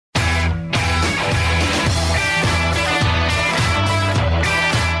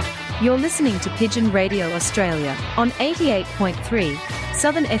You're listening to Pigeon Radio Australia on 88.3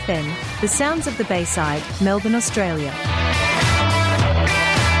 Southern FM, the sounds of the Bayside, Melbourne, Australia.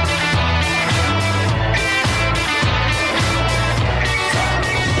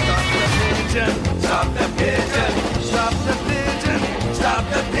 Stop the pigeon, stop the pigeon, stop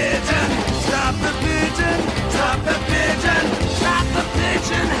the pigeon, stop the pigeon, stop the pigeon, stop the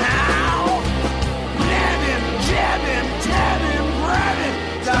pigeon, how? Nab him, jab him, tab him, grab him,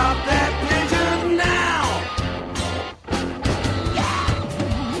 stop that pigeon now!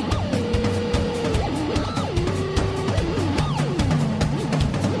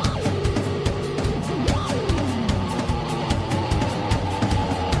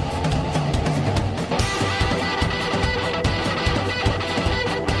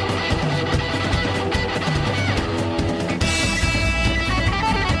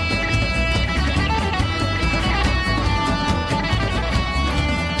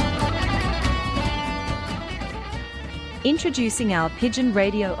 Introducing our Pigeon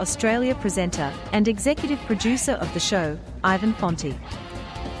Radio Australia presenter and executive producer of the show, Ivan Fonti.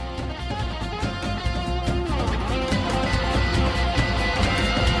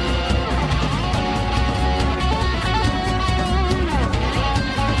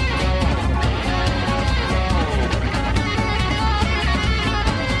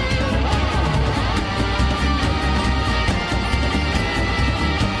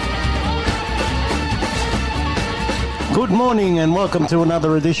 Good morning and welcome to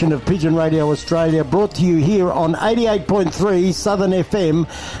another edition of Pigeon Radio Australia, brought to you here on 88.3 Southern FM,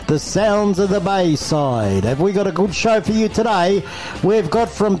 the sounds of the Bayside. Have we got a good show for you today? We've got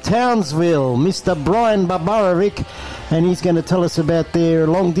from Townsville, Mr. Brian Barbarovic, and he's going to tell us about their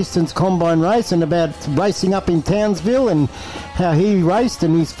long-distance combine race and about racing up in Townsville and how he raced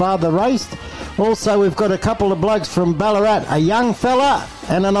and his father raced. Also, we've got a couple of blokes from Ballarat, a young fella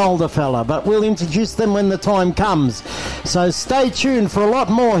and an older fella, but we'll introduce them when the time comes. So stay tuned for a lot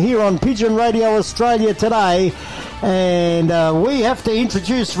more here on Pigeon Radio Australia today. And we have to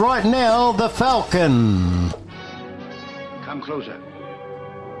introduce right now the Falcon. Come closer.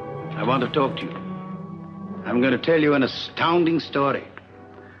 I want to talk to you. I'm going to tell you an astounding story.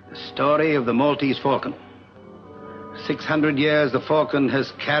 The story of the Maltese Falcon. 600 years the falcon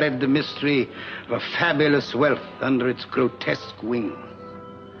has carried the mystery of a fabulous wealth under its grotesque wing.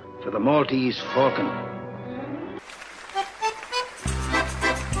 For the Maltese Falcon.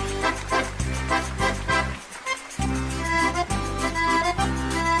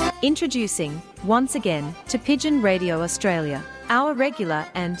 Introducing, once again, to Pigeon Radio Australia, our regular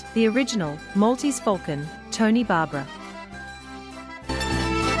and the original Maltese Falcon, Tony Barbara.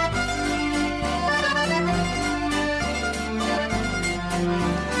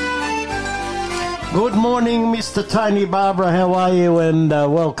 Good morning, Mr. Tony Barbara. How are you? And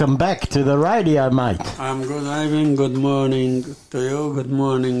welcome back to the radio, mate. I'm good, Ivan. Good morning to you. Good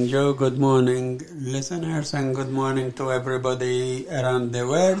morning, Joe. Good morning, listeners. And good morning to everybody around the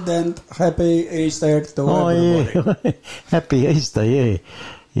world. And happy Easter to everybody. Yeah. Happy Easter, yeah.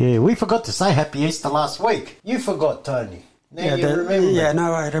 Yeah, we forgot to say Happy Easter last week. You forgot, Tony. Now you remember. Yeah,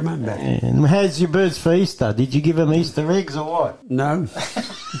 now I remember. And how's your birds for Easter? Did you give them Easter eggs or what? No.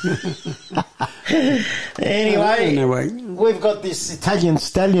 Anyway, we've got this Italian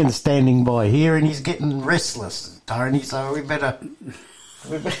stallion standing by here, and he's getting restless, Tony. So we better.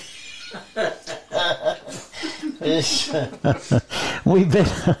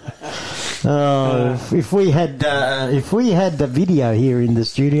 If we had the video here in the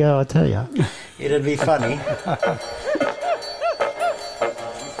studio, I tell you, it'd be funny.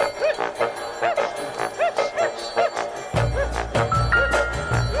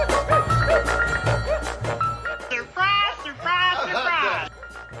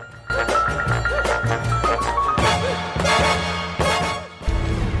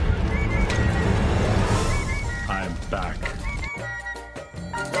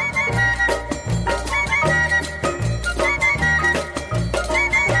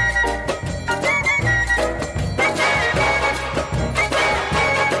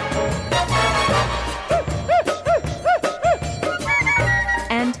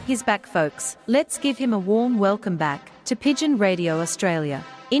 He's back, folks. Let's give him a warm welcome back to Pigeon Radio Australia.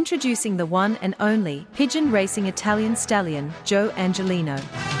 Introducing the one and only pigeon racing Italian stallion, Joe Angelino.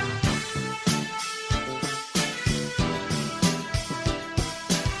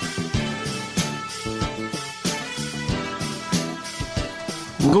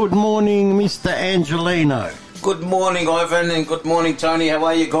 Good morning, Mr. Angelino. Good morning, Ivan, and good morning, Tony. How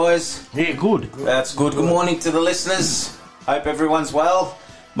are you guys? Yeah, good. That's good. Good morning to the listeners. Hope everyone's well.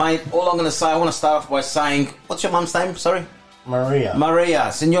 Mate, all I'm going to say, I want to start off by saying, what's your mum's name? Sorry?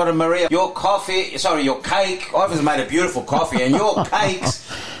 Maria, Senora Maria, your cake. Ivan's made a beautiful coffee, and your cakes.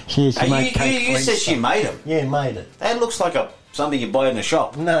 She made cake. You said she made them. Yeah, made it. That looks like something you buy in the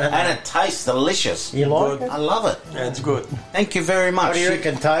shop. No. And it tastes delicious. You like it? I love it. Yeah, it's good. Thank you very much. What do you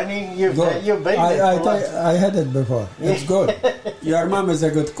reckon, Tony? You've Good. been there. I had it before. It's good. Your mum is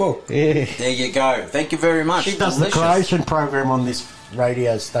a good cook. Yeah. There you go. Thank you very much. She does Delicious. the Croatian program on this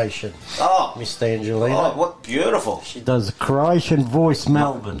radio station, Oh, Mr. Angelino. oh, what beautiful. She does Croatian Voice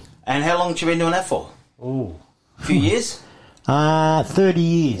Melbourne. And how long have you been doing that for? Ooh. A few years? 30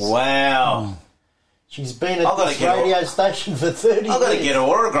 years. Wow. She's been at I've got this to get radio station for 30 years. I've got to get an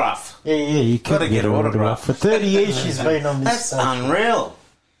autograph. Yeah, you could Gotta get an an autograph. For 30 years she's been on this That's station. unreal.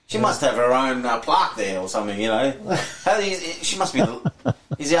 She must have her own plaque there or something, you know. She must be...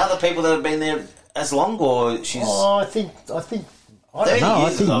 Is there other people that have been there as long, or she's... Oh, I think. I 30 don't know.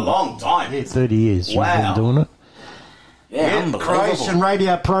 years is a long time. Yeah, 30 years she's Wow. been doing it. Yeah, unbelievable. Croatian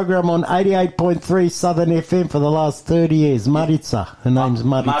radio program on 88.3 Southern FM for the last 30 years. Marica. Her name's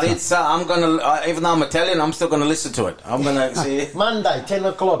Marica. Maritza, I'm going to... even though I'm Italian, I'm still going to listen to it. I'm going to see... Monday, 10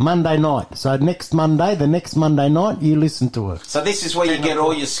 o'clock. Monday night. So the next Monday night, you listen to her. So this is where you get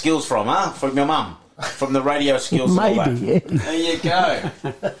all your skills from, huh? From your mum? From the radio skills and all that. Maybe, yeah. There you go.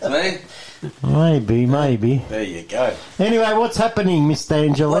 See? Maybe. There you go. Anyway, what's happening, Mr.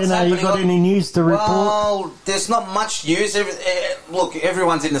 Angelino? You got any news to report? Well, there's not much news. Look,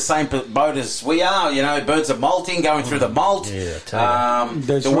 everyone's in the same boat as we are. You know, birds are molting, going through the molt. Yeah, I tell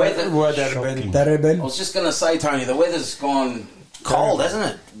you. The weather been I terrible. was just going to say, Tony, the weather's gone cold, hasn't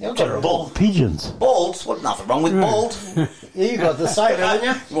it? You've got bald pigeons. Bald? What? Nothing wrong with bald. You got the same, haven't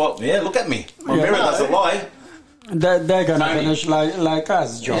you? Well, yeah, look at me. My mirror doesn't lie. They're gonna Tony. finish like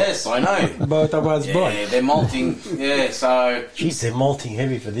us, John. Yes, I know. Both of us Yeah, boy. they're molting. Yeah, so... Jeez, they're molting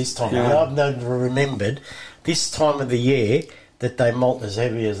heavy for this time. Yeah. I've never remembered this time of the year that they molt as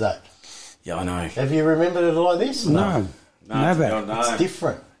heavy as that. Yeah, I know. Have you remembered it like this? No, never. No. It's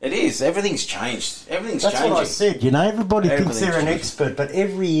different. It is. Everything's changed. Everything's That's changing. what I said. You know, everybody thinks Everything's they're an changed. expert, but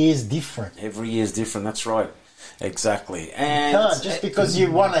every year's different. Every year's different. That's right. Exactly. And Just because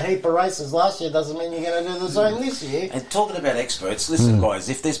you won a heap of races last year doesn't mean you're going to do the same this year. And talking about experts, listen, guys.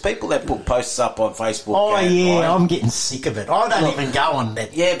 If there's people that put posts up on Facebook, Oh, and yeah, I'm getting sick of it. I don't even go on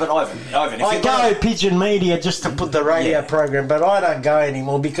that. yeah, but Ivan, if I you go Pigeon Media just to put the radio Yeah. program, but I don't go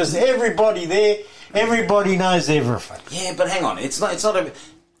anymore because everybody there, everybody knows everything. yeah, but hang on, it's not a.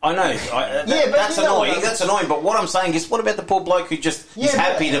 I know, but that's you know annoying. what- That's annoying. But what I'm saying is, what about the poor bloke who just is but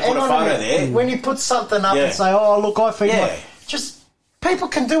happy to put hang a on photo minute. there? When you put something up Yeah. and say, "Oh, look, I think," Yeah. just people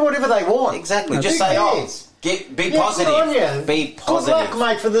can do whatever they want. Exactly. Who Just say, cares? be Yeah, positive. good on you. Be Good positive. luck,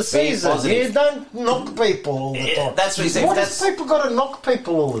 mate, for the Be season. positive. You don't knock people all the Yeah, time. that's what he said. Why That's- does people got to knock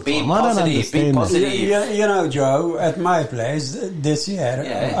people all the Be time? I don't positive. Be understand that. positive. You know, Joe, at my place this year,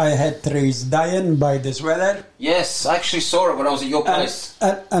 Yeah. I had trees dying by this weather, Yes, I actually saw it when I was at your place.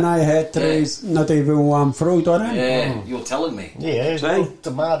 and I had trees, not even one fruit on them. Yeah, you were telling me. Yeah, See? well,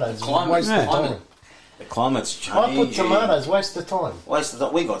 tomatoes, Climate, waste of climate. time. The climate's changing. I put tomatoes, waste of time. Wasted.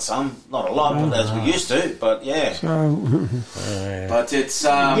 We got some, not a lot, but as we used to. But yeah, but it's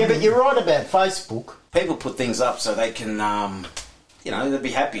Yeah, but you're right about Facebook. people put things up so they can, they'll be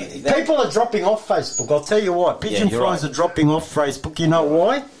happy. People are dropping off Facebook. I'll tell you what, pigeon you're flies right. are dropping off Facebook. You know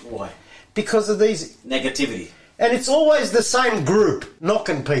why? Why? Because of these, Negativity. and it's always the same group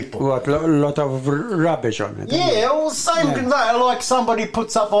knocking people. What, lot of rubbish on it. Yeah, all the same. Yeah. Like somebody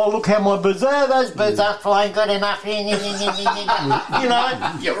puts up, "Oh, look how my birds! Oh, those birds aren't flying good enough." You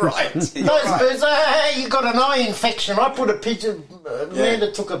know, You're right. those birds. Oh, you got an eye infection. I put a picture.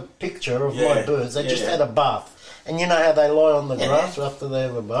 Amanda took a picture of my birds. They just had a bath, and you know how they lie on the grass after they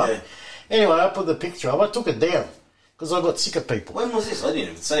have a bath. Yeah. Anyway, I put the picture up. I took it down because I got sick of people. When was this? I didn't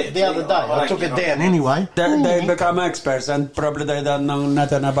even see it. The other day, I took it down anyway. They become experts and probably they don't know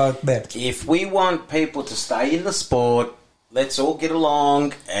nothing about birds. If we want people to stay in the sport, let's all get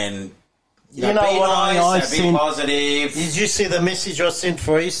along and be what nice, I be positive. Did you see the message I sent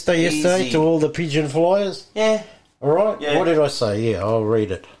for Easter yesterday Easy. to all the pigeon flyers? Yeah. All right. Yeah. What did I say? Yeah, I'll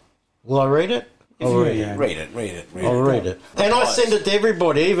read it. Will I read it? I'll read it. Read it. I'll read it. And I send it to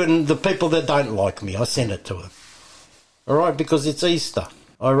everybody, even the people that don't like me. I send it to them. All right, because it's Easter.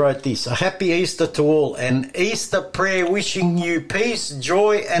 I wrote this. A happy Easter to all. An Easter prayer wishing you peace,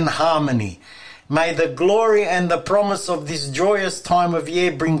 joy and harmony. May the glory and the promise of this joyous time of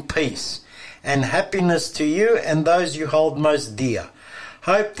year bring peace and happiness to you and those you hold most dear.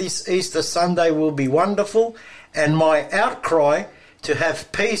 Hope this Easter Sunday will be wonderful, and my outcry to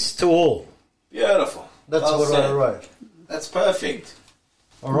have peace to all. Beautiful. That's Well what said. I wrote. That's perfect.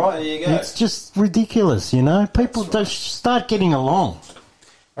 All right, There you go. It's just ridiculous, you know. People just start getting along.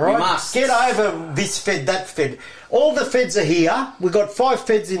 All right, must. get over this fed, that fed. All the feds are here. We've got 5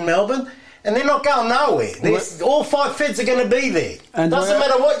 feds in Melbourne, and they're not going nowhere. All 5 feds are going to be there. And doesn't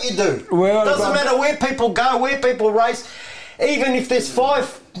matter what you do. Doesn't matter where people go, where people race. Even if there's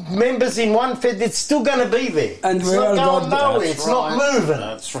 5 members in one fed, it's still going to be there. And it's we not all going got- nowhere. It's not moving.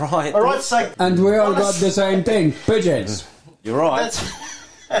 That's right. All right, so And we all got the same thing, pigeons. You're right.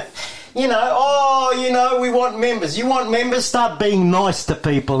 you know, we want members. You want members, start being nice to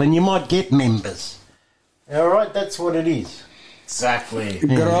people and you might get members. All right, that's what it is. Exactly.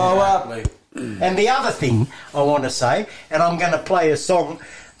 Grow up. And the other thing I want to say, and I'm going to play a song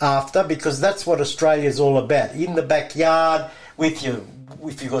after because that's what Australia's all about. In the backyard with your,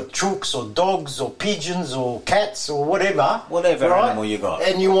 if you've got chooks or dogs or pigeons or cats or whatever. Whatever animal you got.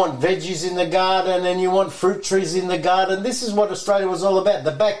 And you want veggies in the garden and you want fruit trees in the garden. This is what Australia was all about.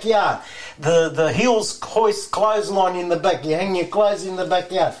 The backyard. The hills hoist clothesline in the back. You hang your clothes in the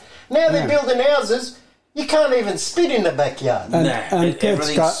backyard. Now they're building houses. You can't even spit in the backyard. And kids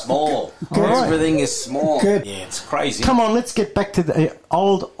everything's small. Everything is small. Kid- Yeah, it's crazy. Come on, let's get back to the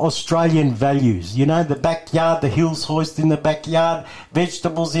old Australian values. You know, the backyard, the hills hoist in the backyard,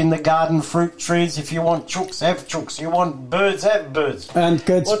 vegetables in the garden, fruit trees. If you want chooks, have chooks. You want birds, have birds. And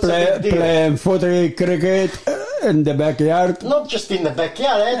kids What's the big deal? play footy, cricket in the backyard. Not just in the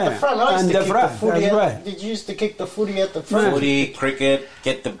backyard, at the front. I used And to the kick front, the footy that's out. right. Did you used to kick the footy at the front? Footy, cricket,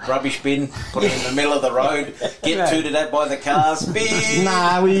 get the rubbish bin, put it in the middle of the road, get tooted at by the cars. Beep.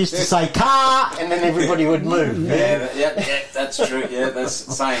 Nah, we used to say car, and then everybody would move. Yeah, that's true. Yeah, that's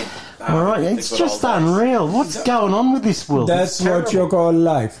the same. All right, it's just unreal. What's going on with this world? That's It's what you terrible. call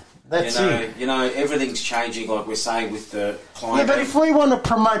life. That's it. You know, everything's changing, like we're saying with the Yeah, climate. but if we want to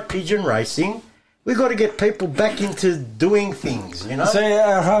promote pigeon racing, we've got to get people back into doing things, you know? Say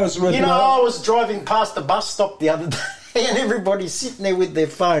a house with You know, no- I was driving past the bus stop the other day and everybody's sitting there with their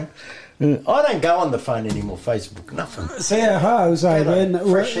phone. I don't go on the phone anymore, Facebook, nothing. say a house, Ivan,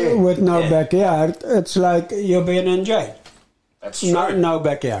 fresh air. with no Yeah. backyard. It's like you're being in jail. That's true. No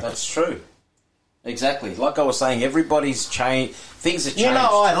backyard. That's true. Exactly. Like I was saying, everybody's changed. Things have changed. You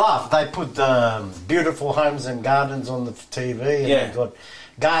know, I laugh. They put beautiful homes and gardens on the TV and Yeah. they've got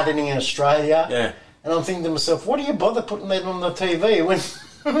gardening in Australia. Yeah. And I'm thinking to myself, what do you bother putting that on the TV when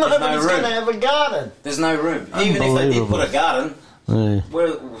nobody's room. going to have a garden? There's no room. Even if they did put a garden, where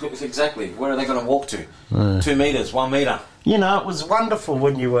are they going to walk to? 2 metres, 1 metre. You know, it was wonderful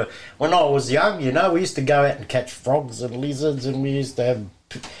when I was young, you know, we used to go out and catch frogs and lizards and we used to have,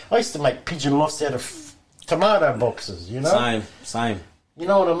 I used to make pigeon lofts out of tomato boxes, you know? Same. You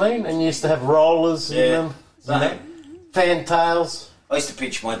know what I mean? And you used to have rollers in them, you know, fantails. I used to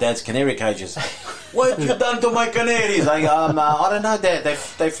pitch my dad's canary cages. What you done to my canaries? I don't know, Dad.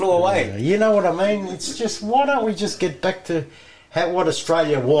 They flew away. You know what I mean? It's just, why don't we just get back to what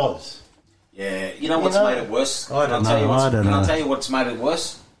Australia was? Yeah, you know what's made it worse? I don't know. Can I tell you what's made it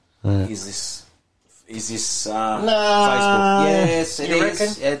worse? Is this Facebook? Yes, it You is.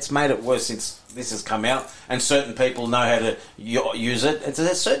 reckon? It's made it worse since this has come out, and certain people know how to use it.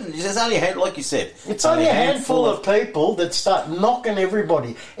 There's only like you said. It's only a handful of people that start knocking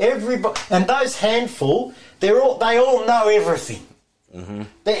everybody. And those handful, they all know everything. Mm-hmm.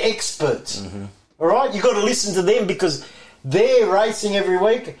 They're experts. Mm-hmm. All right, you got to listen to them because they're racing every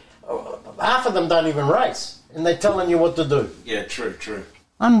week. Half of them don't even race, and they're telling you what to do. Yeah, true.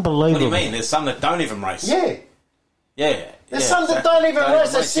 Unbelievable. What do you mean? There's some that don't even race. Yeah. Yeah. There's some that don't even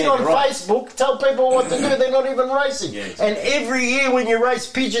race. They sit on Facebook, tell people what to do. They're not even racing. Yeah, exactly. And every year when you race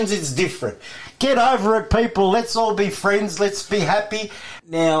pigeons, it's different. Get over it, people. Let's all be friends. Let's be happy.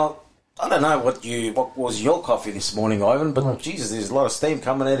 Now, I don't know what was your coffee this morning, Ivan, but Jesus, there's a lot of steam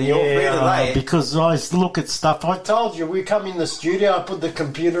coming out of your beer today. Because I look at stuff. I told you, we come in the studio, I put the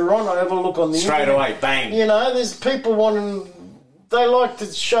computer on, I have a look on the Straight internet. away, bang. You know, there's people wanting... They like to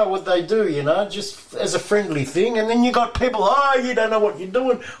show what they do, you know, just as a friendly thing. And then you got people, you don't know what you're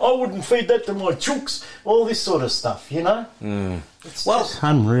doing. I wouldn't feed that to my chooks. All this sort of stuff, you know. It's just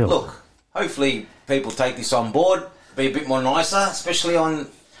unreal. Look, hopefully people take this on board, be a bit more nicer, especially on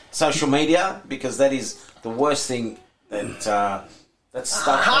social media, because that is the worst thing that's stuff.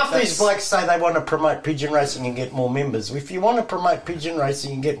 Half these blokes say they want to promote pigeon racing and get more members. If you want to promote pigeon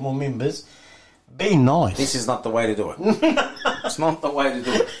racing and get more members, be nice. This is not the way to do it. It's not the way to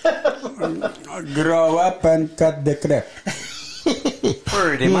do it. Grow up and cut the crap.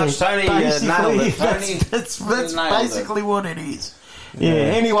 Pretty much, Tony. Nailed it, Tony. That's Nailed basically what it is. Yeah.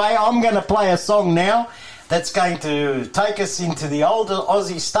 Anyway, I'm going to play a song now that's going to take us into the older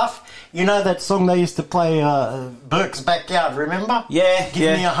Aussie stuff. You know that song they used to play, Burke's Backyard, remember? Yeah,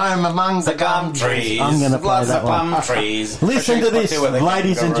 Give me a home among the gum trees. I'm going to play Lots that of one. plum trees. Listen to this,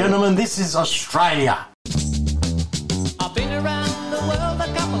 ladies and gentlemen. This is Australia. I've been around the world a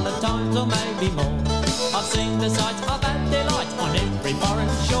couple of times or maybe more. I've seen the sights, I've had delights on every foreign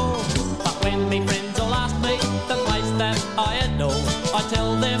shore. But when me friends all ask me the place that I adore, I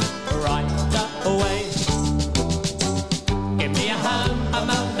tell them right away. Give me a home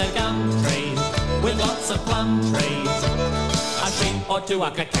among the gum trees with lots of plum trees. A sheep or two,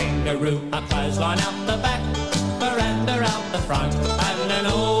 like a kangaroo, a clothesline out the back, veranda out the front, and an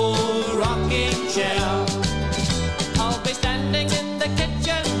old rocking chair. I'll be standing in the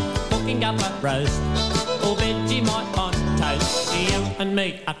kitchen, cooking up a roast, or Vegemite on toast, you and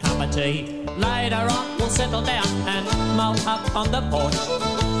me a cup of tea. Later on we'll settle down and mull up on the porch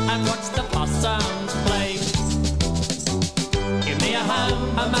and watch the possums play. Give me a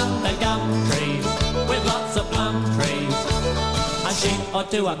home among the gum trees with lots of plum trees. A sheep or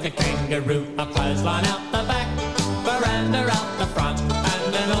two, like a kangaroo, a clothesline out the back, veranda out the front,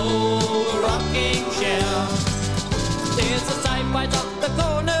 and an old rocking chair. There's a Safeways up the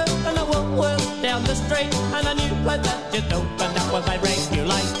corner and a Woolworths down the street, and a new place that just opened up where they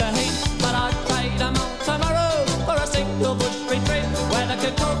regulate the heat. But I'd trade them all tomorrow for a single bush retreat where they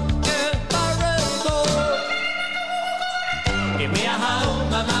could cook Give me a home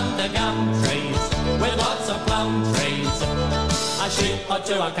among the gum trees with lots of plum trees. A sheep or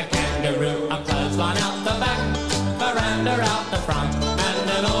two, like a kangaroo, a clothesline out the back, veranda out the front, and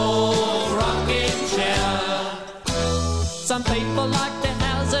an old rocking chair. Some people like their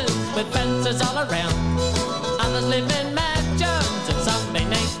houses with fences all around. Others live in mansions and some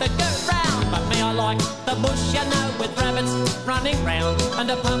beneath the ground. But me, I like the bush, you know, with rabbits running round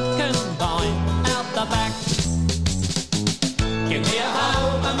and a pumpkin vine out the back. Give me a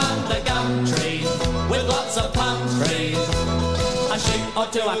home among the gum trees with lots of plum trees. A sheep or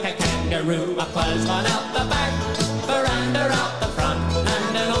two, like a kangaroo, a clothesline out the back, veranda out the front,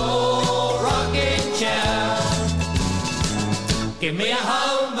 and an old rocking chair. Give me a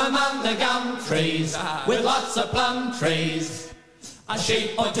home among the gum trees with lots of plum trees. A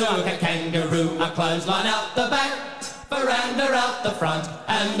sheep or two, like a kangaroo, a clothesline out the back, veranda out the front,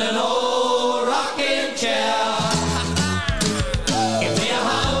 and an old rocking chair. Give me a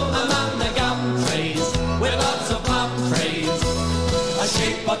home among the gum trees with lots of plum trees. A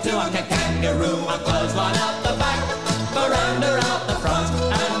sheep or two, like a kangaroo, a clothesline out the back, veranda out the front,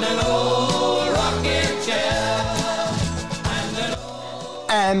 and an old rocking chair.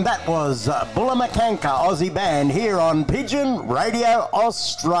 And that was Bullamakanka Aussie Band here on Pigeon Radio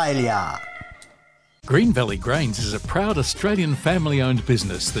Australia. Green Valley Grains is a proud Australian family-owned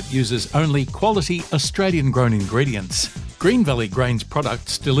business that uses only quality Australian-grown ingredients. Green Valley Grains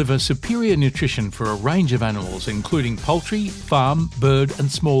products deliver superior nutrition for a range of animals, including poultry, farm, bird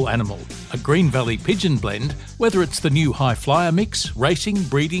and small animal. A Green Valley Pigeon blend, whether it's the new High Flyer mix, racing,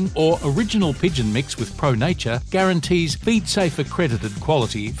 breeding or original pigeon mix with Pro Nature, guarantees feed-safe accredited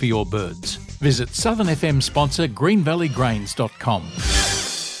quality for your birds. Visit Southern FM sponsor greenvalleygrains.com.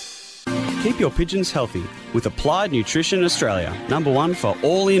 Keep your pigeons healthy with Applied Nutrition Australia, #1 for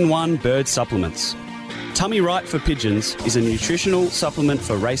all-in-one bird supplements. Tummy Right for Pigeons is a nutritional supplement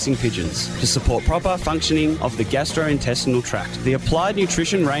for racing pigeons to support proper functioning of the gastrointestinal tract. The Applied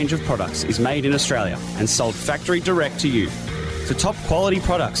Nutrition range of products is made in Australia and sold factory direct to you. For top quality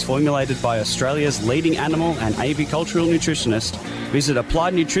products formulated by Australia's leading animal and avicultural nutritionist, visit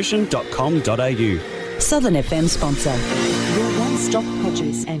appliednutrition.com.au. Southern FM sponsor. Your one-stop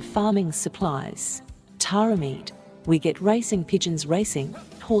produce and farming supplies. Tarameed. We get racing pigeons racing,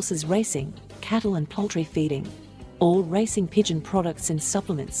 horses racing, cattle and poultry feeding. All racing pigeon products and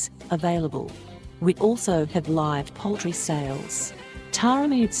supplements available. We also have live poultry sales.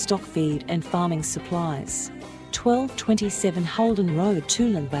 Tarameed stock feed and farming supplies. 1227 Holden Road,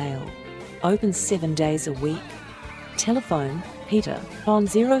 Toolan Vale. Open 7 days a week. Telephone Peter on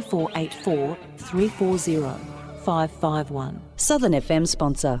 0484 340 551. Southern FM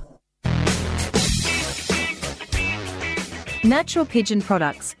sponsor. Natural Pigeon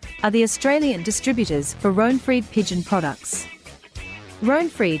Products are the Australian distributors for Röhnfried Pigeon Products.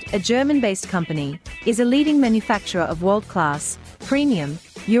 Röhnfried, a German-based company, is a leading manufacturer of world-class, premium,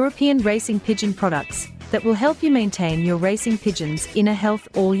 European racing pigeon products that will help you maintain your racing pigeons' inner health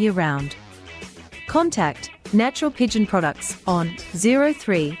all year round. Contact Natural Pigeon Products on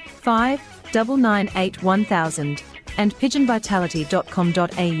 035 998 1000 and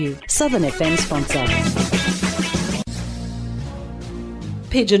pigeonvitality.com.au. Southern FM sponsor.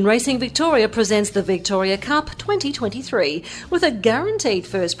 Pigeon Racing Victoria presents the Victoria Cup 2023 with a guaranteed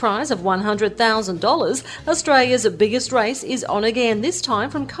first prize of $100,000. Australia's biggest race is on again, this time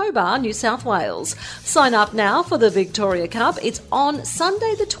from Cobar, New South Wales. Sign up now for the Victoria Cup. It's on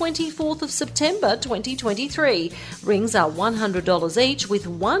Sunday the 24th of September 2023. Rings are $100 each with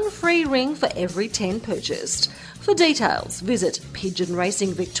one free ring for every 10 purchased. For details, visit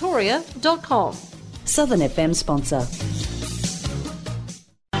pigeonracingvictoria.com. Southern FM sponsor.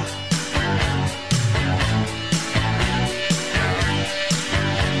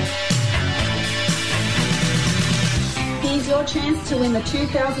 Here's your chance to win the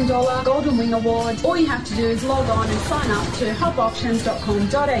 $2,000 Golden Wing Award. All you have to do is log on and sign up to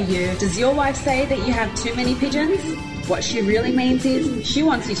hubauctions.com.au. Does your wife say that you have too many pigeons? What she really means is she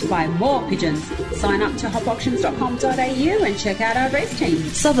wants you to buy more pigeons. Sign up to hopauctions.com.au and check out our race team.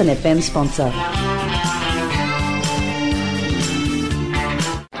 Southern FM sponsor.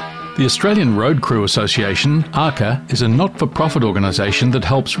 The Australian Road Crew Association, ARCA, is a not-for-profit organisation that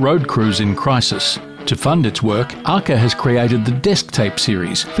helps road crews in crisis. To fund its work, ARCA has created the Desk Tape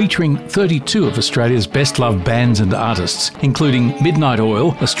series, featuring 32 of Australia's best-loved bands and artists, including Midnight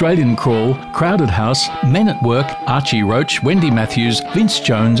Oil, Australian Crawl, Crowded House, Men at Work, Archie Roach, Wendy Matthews, Vince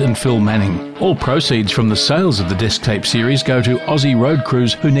Jones and Phil Manning. All proceeds from the sales of the Desk Tape series go to Aussie road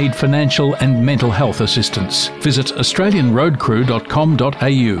crews who need financial and mental health assistance. Visit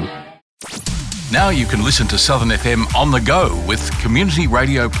australianroadcrew.com.au. Now you can listen to Southern FM on the go with Community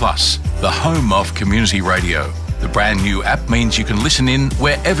Radio Plus, the home of community radio. The brand new app means you can listen in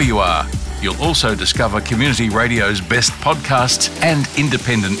wherever you are. You'll also discover community radio's best podcasts and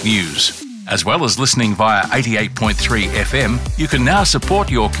independent news. As well as listening via 88.3 FM, you can now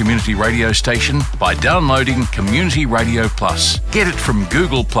support your community radio station by downloading Community Radio Plus. Get it from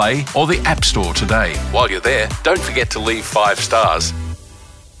Google Play or the App Store today. While you're there, don't forget to leave 5 stars.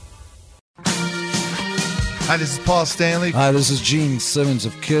 Hi, this is Paul Stanley. Hi, this is Gene Simmons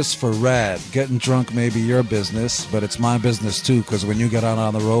of KISS for RAD. Getting drunk may be your business, but it's my business too, because when you get out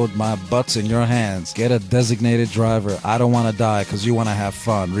on the road, my butt's in your hands. Get a designated driver. I don't want to die because you want to have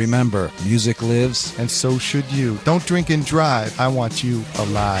fun. Remember, music lives. And so should you. Don't drink and drive. I want you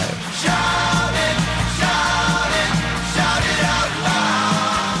alive. Shout it, shout it, shout it out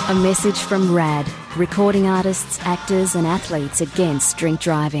loud. A message from RAD, recording artists, actors and athletes against drink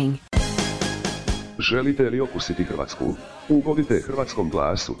driving. Želite li okusiti Hrvatsku? Ugodite hrvatskom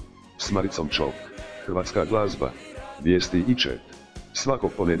glasu. S Maricom Čok. Hrvatska glazba. Vijesti i chat.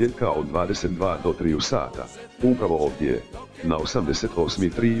 Svakog ponedjeljka od 22 do 3 sata. Upravo ovdje. Na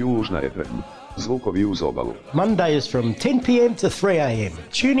 88.3 Južna FM. Zvukovi uz obalu. Mondays from 10 p.m. to 3 a.m.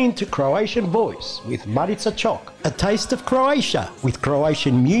 Tune in to Croatian Voice with Marica Čok. A taste of Croatia with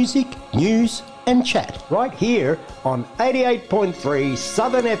Croatian music, news and chat right here on 88.3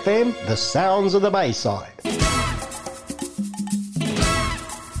 Southern FM, the sounds of the Bayside.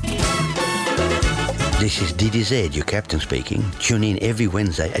 This is DDZ, your captain speaking. Tune in every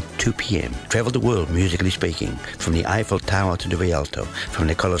Wednesday at 2 p.m. Travel the world musically speaking, from the Eiffel Tower to the Rialto, from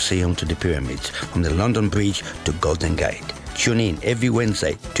the Colosseum to the Pyramids, from the London Bridge to Golden Gate. Tune in every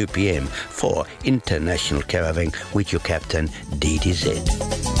Wednesday, 2 p.m. for International Caravan with your captain, DDZ.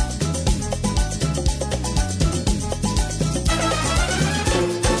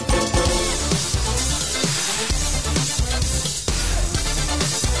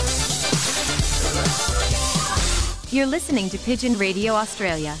 You're listening to Pigeon Radio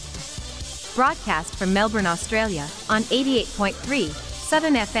Australia. Broadcast from Melbourne, Australia on 88.3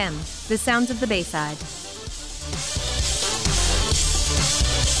 Southern FM, the sounds of the Bayside.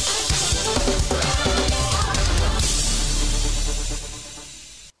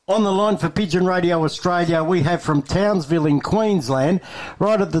 On the line for Pigeon Radio Australia, we have from Townsville in Queensland,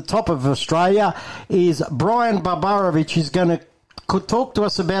 right at the top of Australia, is Brian Barbarovic, who's going to could talk to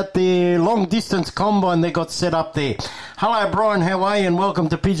us about the long-distance combine they got set up there. Hello, Brian. How are you? And welcome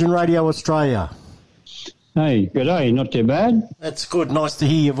to Pigeon Radio Australia. Hey, good day. Not too bad. That's good. Nice to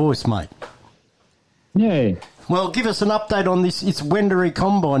hear your voice, mate. Yeah. Well, give us an update on this. It's Windorah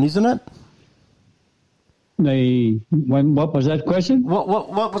combine, isn't it? What was that question?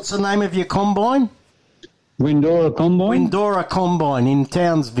 What's the name of your combine? Windorah Combine? Windorah Combine in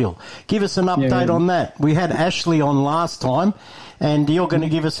Townsville. Give us an update on that. We had Ashley on last time, and you're going to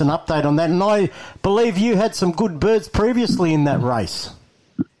give us an update on that. And I believe you had some good birds previously in that race.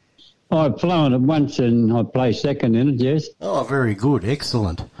 I've flown it once and I placed second in it, yes. Oh, very good.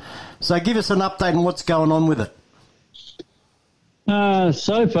 Excellent. So give us an update on what's going on with it.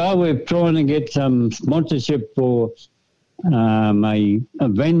 So far, we're trying to get some sponsorship for a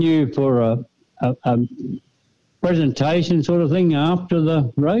venue for a presentation sort of thing after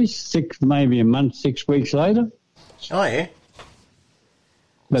the race, maybe a month, 6 weeks later. Oh, yeah.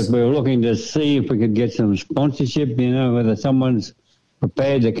 But we were looking to see if we could get some sponsorship, whether someone's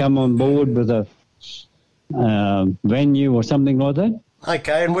prepared to come on board with a venue or something like that.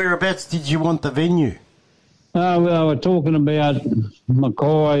 Okay, and whereabouts did you want the venue? Well, we're talking about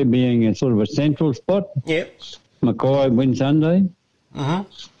Mackay being a sort of a central spot. Yep. Mackay, Whitsunday. Mm-hmm.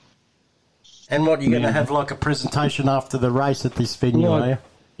 And what, you're going to have like a presentation after the race at this venue, are you?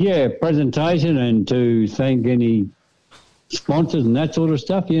 Yeah, presentation and to thank any sponsors and that sort of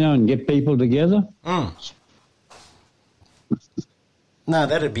stuff, and get people together. Mm. No,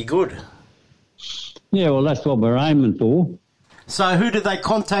 that'd be good. Yeah, well, that's what we're aiming for. So who do they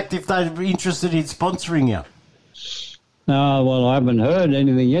contact if they're interested in sponsoring you? Well, I haven't heard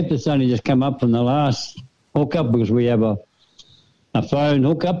anything yet. It's only just come up from the last hookup because we have a phone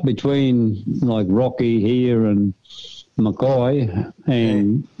hookup between, like, Rocky here and Mackay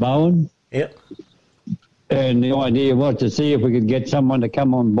and Bowen. Yep. And the idea was to see if we could get someone to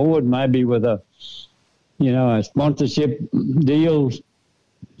come on board, maybe with a sponsorship deal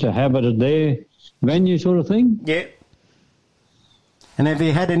to have it at their venue sort of thing. Yeah. And have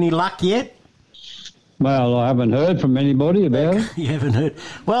you had any luck yet? Well, I haven't heard from anybody about it. You haven't heard?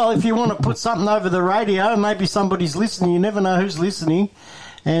 Well, if you want to put something over the radio, maybe somebody's listening. You never know who's listening.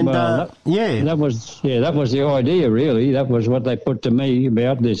 And, that was the idea, really. That was what they put to me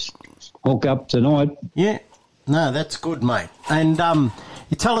about this hookup tonight. Yeah. No, that's good, mate. And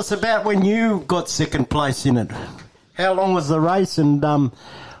you tell us about when you got second place in it. How long was the race and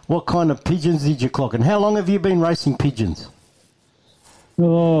what kind of pigeons did you clock? And how long have you been racing pigeons?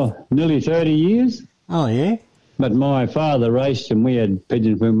 Oh, nearly 30 years. Oh, yeah? But my father raced and we had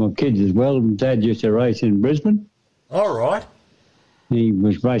pigeons when we were kids as well. Dad used to race in Brisbane. All right. He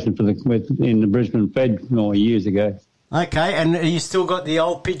was racing in the Brisbane Fed years ago. Okay, and you still got the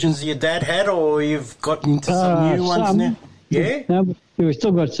old pigeons your dad had, or you've got into some new ones now? Yeah? No, we've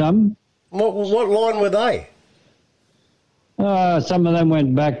still got some. What line were they? Some of them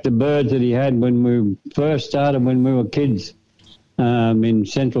went back to birds that he had when we first started when we were kids in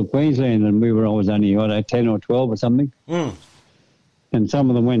central Queensland, and I was only 10 or 12 or something. Mm. And some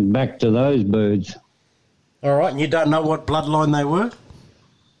of them went back to those birds. All right, and you don't know what bloodline they were?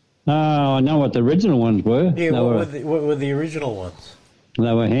 I know what the original ones were. Yeah, what were the original ones?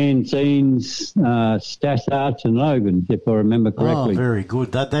 They were Hanseens, Stassarts and Logans, if I remember correctly. Oh, very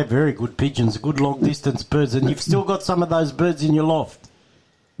good. They're very good pigeons, good long-distance birds. And you've still got some of those birds in your loft?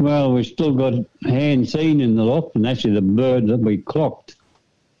 Well, we've still got Hanseen in the loft, and actually the bird that we clocked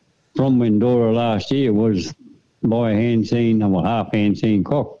from Windorah last year was by a Hanseen, or half Hanseen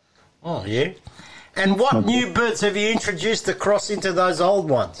cock. Oh, yeah. And what new birds have you introduced across into those old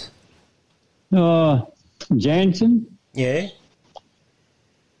ones? Jansen. Yeah.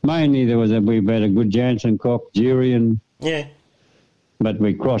 Mainly we've had a good Jansen cock, Jurian. Yeah. But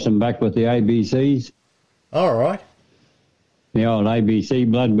we cross them back with the ABCs. All right. The old ABC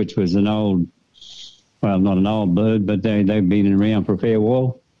blood, which was an old, well, not an old bird, but they've been around for a fair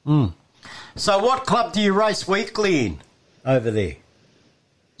while. Mm. So what club do you race weekly in over there?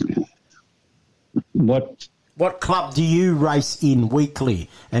 What club do you race in weekly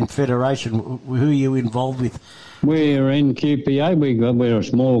and federation? Who are you involved with? We're in QPA. We're a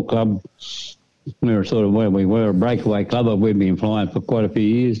small club. We were a breakaway club, but we've been flying for quite a few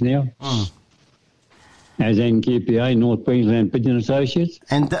years now. Mm. As NQPA, North Queensland Pigeon Associates.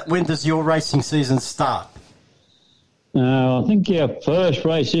 And when does your racing season start? I think our first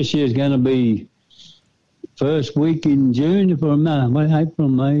race this year is going to be first week in June, if I remember. April,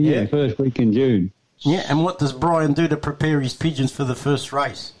 May, yeah, first week in June. Yeah, and what does Brian do to prepare his pigeons for the first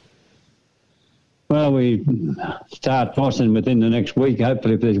race? Well, we start tossing within the next week,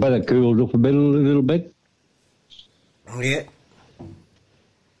 hopefully, if the weather cools off a little bit. Yeah.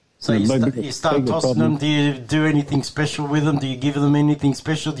 So you start tossing them. Do you do anything special with them? Do you give them anything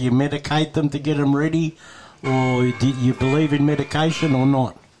special? Do you medicate them to get them ready? Or do you believe in medication or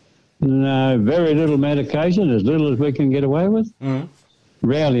not? No, very little medication, as little as we can get away with. Mm.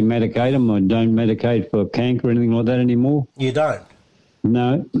 Rarely medicate them. I don't medicate for canker or anything like that anymore. You don't?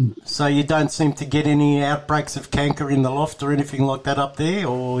 No. So you don't seem to get any outbreaks of canker in the loft or anything like that up there,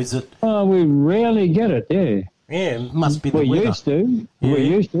 or is it? Oh, we rarely get it, yeah. Yeah, it must be the weather. Used to. Yeah. We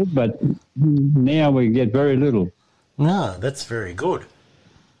used to, but now we get very little. No, that's very good.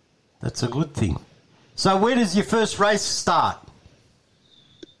 That's a good thing. So where does your first race start?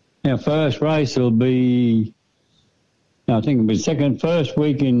 Our first race will be, I think it'll be first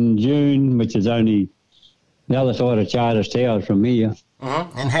week in June, which is only the other side of Charters Towers from here.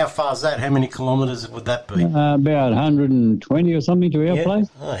 Mm-hmm. And how far is that? How many kilometres would that be? About 120 or something to our place.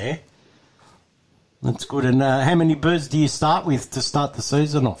 Oh, yeah. That's good. And how many birds do you start with to start the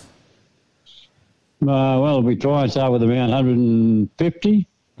season off? Well, we try and start with around 150.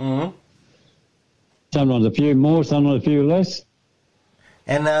 Mm-hmm. Sometimes a few more, sometimes a few less.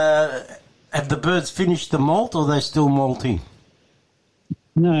 And have the birds finished the molt, or are they still molting?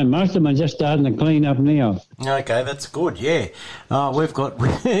 No, most of them are just starting to clean up now. Okay, that's good, yeah. We've got,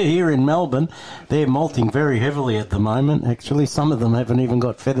 here in Melbourne, they're molting very heavily at the moment, actually. Some of them haven't even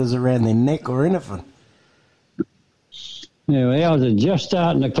got feathers around their neck or anything. Yeah, ours are just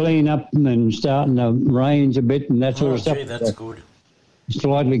starting to clean up and starting to range a bit and that sort of stuff. Gee, that's good.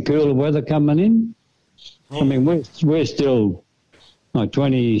 Slightly cooler weather coming in. Yeah. I mean, we're still like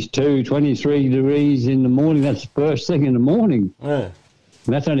 22, 23 degrees in the morning. That's the first thing in the morning. Yeah.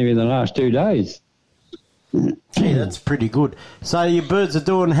 And that's only been the last 2 days. Gee, that's pretty good. So your birds are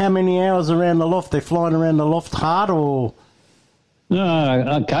doing how many hours around the loft? They're flying around the loft hard, or...?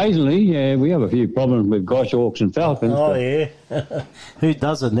 No, occasionally, yeah, we have a few problems with goshawks and falcons. Oh, yeah. Who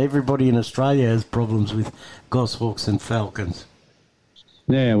doesn't? Everybody in Australia has problems with goshawks and falcons.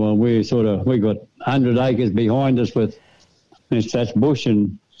 Yeah, well, we got 100 acres behind us with that's bush,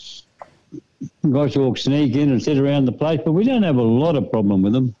 and goshawks sneak in and sit around the place, but we don't have a lot of problem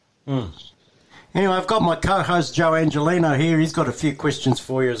with them. Anyway, I've got my co-host Joe Angelino here. He's got a few questions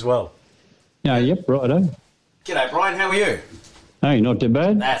for you as well. Yeah, yep, righto. G'day, Brian. How are you? Hey, not too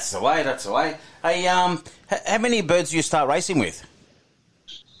bad. That's the way. Hey, how many birds do you start racing with?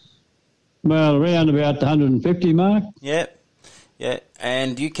 Well, around about the 150 mark. Yeah.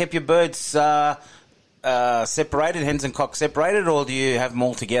 And do you keep your birds separated, hens and cocks separated, or do you have them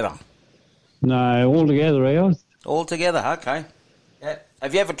all together? No, all together, ours. All together, okay. Yeah.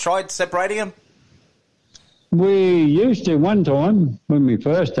 Have you ever tried separating them? We used to one time when we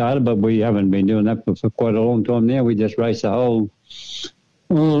first started, but we haven't been doing that for quite a long time now. We just race the whole,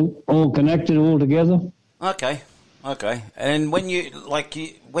 all connected, all together. Okay. And when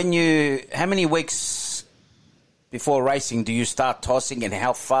how many weeks before racing do you start tossing, and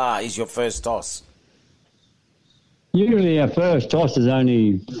how far is your first toss? Usually our first toss is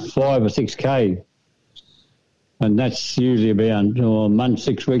only 5 or 6K. And that's usually about a month,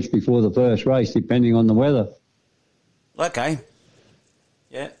 6 weeks before the first race, depending on the weather. Okay.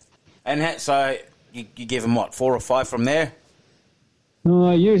 Yeah. And so you give them, 4 or 5 from there?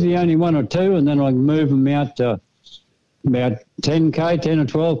 No, usually only 1 or 2, and then I move them out to about 10K, 10 or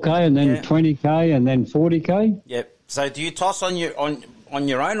 12K, and then 20K, and then 40K. Yep. So do you toss on your own,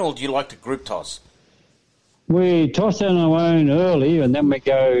 or do you like to group toss? We toss on our own early, and then we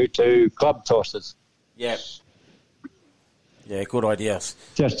go to club tosses. Yep. Yeah, good ideas.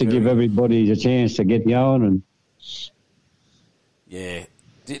 Just to give everybody a chance to get going. And yeah.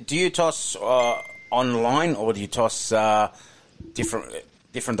 Do you toss online, or do you toss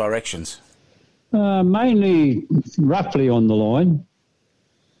different directions? Mainly roughly on the line.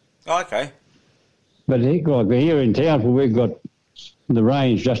 Oh, okay. But here in Townsville, we've got the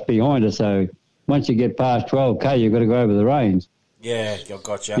range just behind us, so once you get past 12K, you've got to go over the range. Yeah,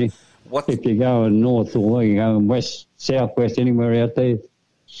 gotcha. Yeah. If you're going north or you're going west, southwest, anywhere out there.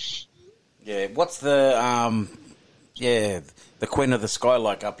 Yeah, what's the queen of the sky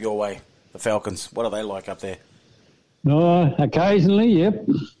like up your way, the falcons? What are they like up there? Occasionally, yep.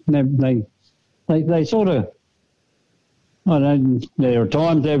 They sort of, I don't know, there are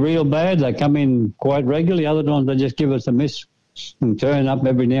times they're real bad. They come in quite regularly. Other times they just give us a miss and turn up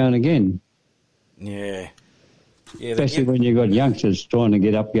every now and again. Yeah. Especially when you've got youngsters trying to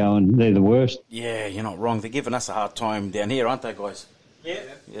get up going. They're the worst. Yeah, you're not wrong. They're giving us a hard time down here, aren't they, guys? Yeah.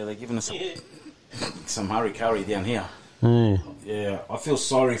 Yeah, they're giving us some hurry-curry down here. Yeah, I feel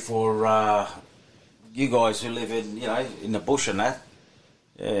sorry for you guys who live in the bush and that.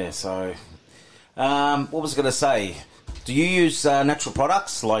 Yeah, so... what was I going to say? Do you use natural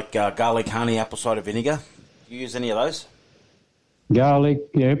products like garlic, honey, apple cider vinegar? Do you use any of those? Garlic,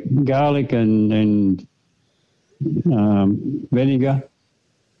 yep. Garlic and vinegar.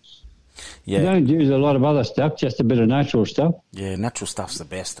 Yeah. You don't use a lot of other stuff, just a bit of natural stuff. Yeah, natural stuff's the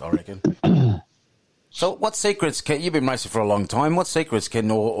best, I reckon. So what secrets you've been racing for a long time, what secrets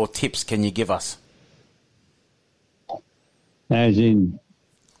or tips can you give us? As in?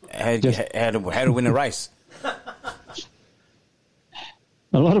 How to win a race?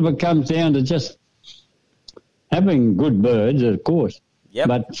 A lot of it comes down to just having good birds, of course. Yep.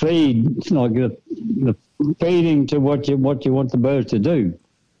 But feed, like the feeding to what you want the birds to do.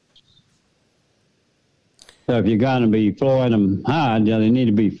 So if you're going to be flying them hard, they need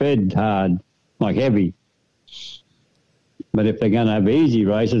to be fed hard, like heavy. But if they're going to have easy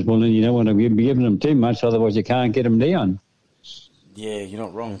races, well, then you don't want to be giving them too much, otherwise you can't get them down. Yeah, you're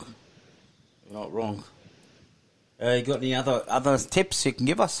not wrong. You're not wrong. You got any other tips you can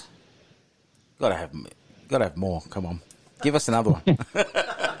give us? Gotta have more. Come on, give us another one.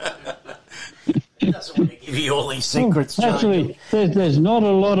 He doesn't want to give you all these secrets. Actually, there's not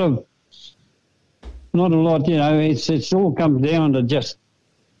a lot. You know, it's all comes down to just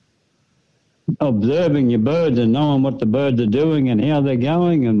observing your birds and knowing what the birds are doing and how they're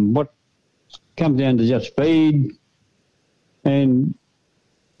going, and what comes down to just feed and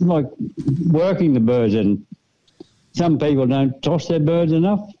like working the birds. And some people don't toss their birds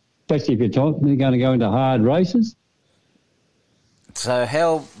enough, especially if they're going to go into hard races. So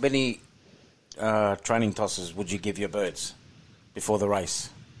how many training tosses would you give your birds before the race?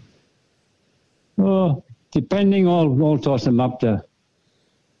 Well, depending, I'll toss them up to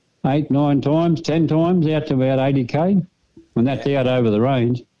 8, 9 times, 10 times, out to about 80k, and that's out over the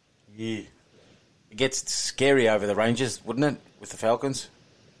range. Yeah. It gets scary over the ranges, wouldn't it, with the falcons?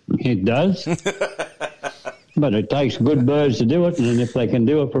 It does. But it takes good birds to do it, and if they can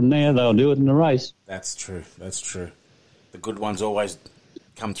do it from there, they'll do it in the race. That's true. The good ones always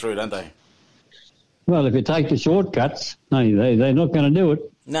come through, don't they? Well, if you take the shortcuts, they're not going to do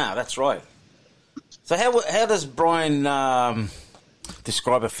it. No, that's right. So how does Brian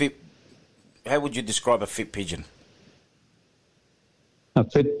describe a fit? How would you describe a fit pigeon? A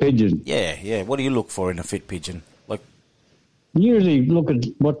fit pigeon? Yeah. What do you look for in a fit pigeon? Like, usually look at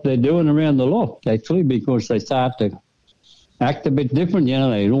what they're doing around the loft, actually, because they start to act a bit different. You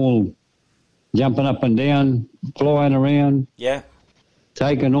know, they're all jumping up and down, flying around. Yeah.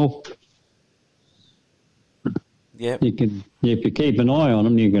 Taking off. Yeah. If you keep an eye on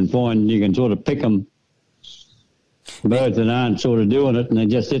them, you can sort of pick them. Birds that aren't sort of doing it, and they're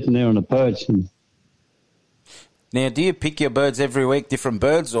just sitting there on a perch. Now, do you pick your birds every week, different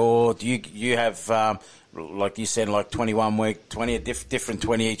birds, or do you have, like you said, like 21 week, 20 different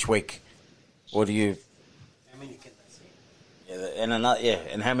 20 each week, or do you? How many can they send?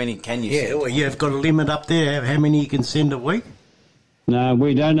 And how many can you send? Yeah, well, you've got a limit up there. How many you can send a week? No,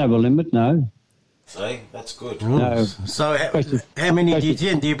 we don't have a limit. No. See, that's good. No. So how many do you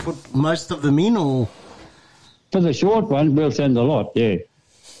send? Do you put most of them in, or? For the short ones, we'll send a lot, yeah.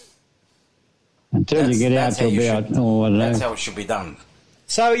 Until you get out to about, I don't know. That's how it should be done.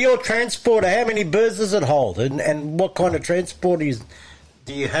 So your transporter, how many birds does it hold, and what kind of transporter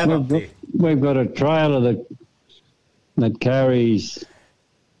do you have up there? We've got a trailer that carries,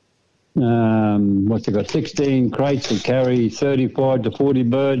 16 crates that carry 35 to 40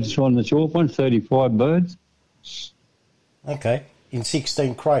 birds on the short one, 35 birds. Okay, in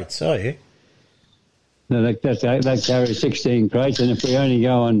 16 crates, oh yeah. No, that carries 16 crates, and if we only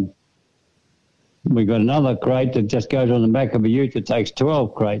go on, we've got another crate that just goes on the back of a ute that takes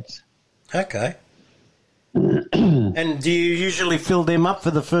 12 crates. Okay. And do you usually fill them up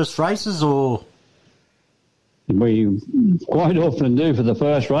for the first races, or? We quite often do for the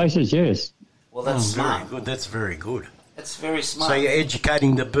first races, yes. Well, that's smart. Very good. That's very good. That's very smart. So you're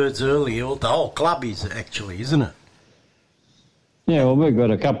educating the birds early, or the whole club is actually, isn't it? Yeah, well, we've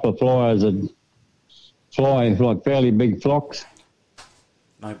got a couple of flyers that fly like fairly big flocks.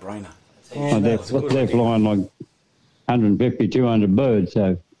 No brainer. They're flying like 150, 200 birds.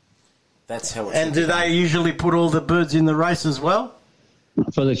 So. That's how. And do they usually put all the birds in the race as well?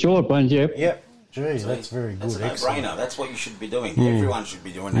 For the short ones, yep. Yep. Gee, that's very good. That's a no-brainer. That's what you should be doing. Yeah. Everyone should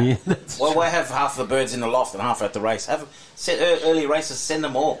be doing that. Yeah, why have half the birds in the loft and half at the race? Early races, send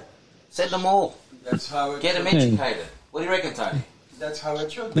them all. Send them all. That's how it Get them educated. What do you reckon, Tony? That's how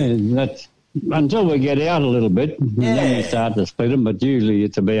it should be. Yeah, that's until we get out a little bit, and then we start to split them, but usually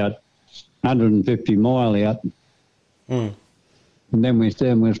it's about 150 mile out. And then we'll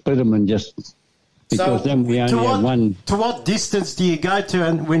split them and just... Because then we only have one... To what distance do you go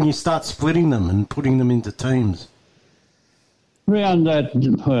to when you start splitting them and putting them into teams? Around that,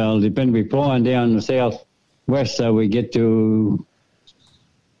 well, depending, we're flying down the southwest, so we get to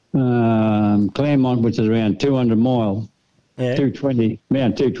Claremont, which is around 200 miles. Yeah. 220,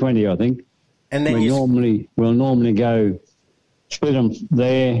 around 220, I think. And then we'll normally go split them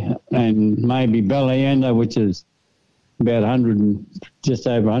there, and maybe Ballarat, which is about 100, just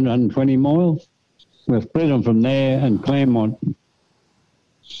over 120 miles. We'll split them from there and Claremont.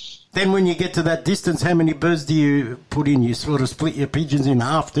 Then when you get to that distance, how many birds do you put in? You sort of split your pigeons in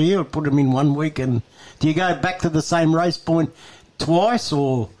half, do you? Or put them in 1 week? And do you go back to the same race point twice,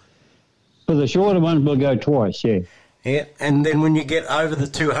 or? For the shorter ones, we'll go twice, yeah. Yeah, and then when you get over the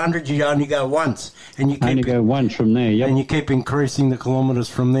 200, you only go once. And you go once from there, yep. And you keep increasing the kilometres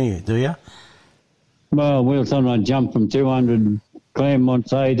from there, do you? Well, we'll sometimes jump from 200 Claremont,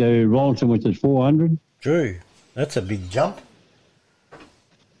 say, to Rolston, which is 400. True. That's a big jump.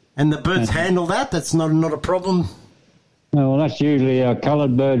 And the birds handle that? That's not a problem? Well, that's usually our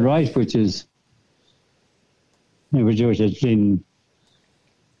coloured bird race, which is in...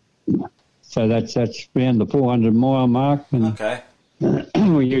 So that's around the 400-mile mark. And Okay.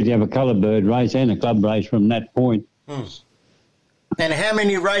 we usually have a coloured bird race and a club race from that point. And how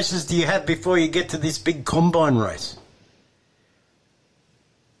many races do you have before you get to this big combine race?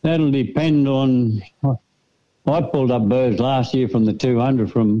 That'll depend on... I pulled up birds last year from the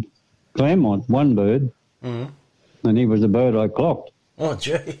 200 from Claremont, one bird, and he was the bird I clocked. Oh,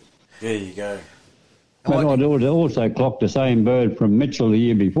 gee. There you go. But I'd also clocked the same bird from Mitchell the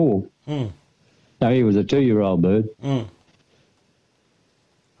year before. So he was a 2-year-old bird.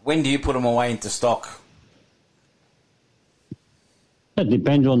 When do you put them away into stock? That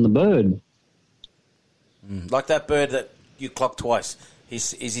depends on the bird. Like that bird that you clocked twice.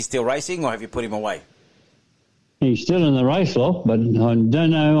 Is he still racing, or have you put him away? He's still in the race loft, but I don't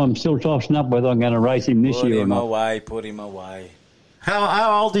know. I'm still tossing up whether I'm going to race him this year or not. Put him away.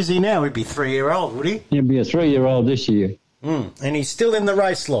 How old is he now? He'd be 3-year-old, would he? He'll be a 3-year-old this year. And he's still in the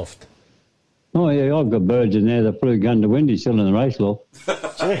race loft? Oh, yeah, I've got birds in there that flew gun to wind. He's still in the race loft.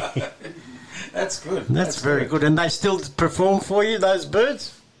 That's good. That's very good. And they still perform for you, those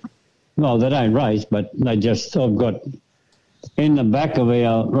birds? Well, they don't race, but they just... I've got... In the back of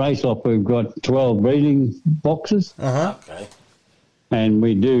our race loft, we've got 12 breeding boxes. Okay. And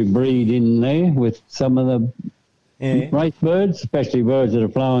we do breed in there with some of the race birds, especially birds that are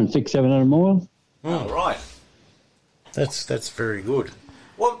flying 600-700 miles. Oh, right. That's very good.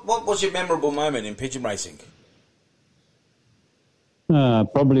 What was your memorable moment in pigeon racing?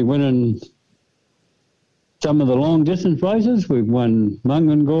 Probably winning some of the long distance races. We've won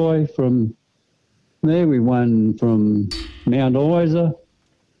Mungangoy from there. We won from Mount Isa.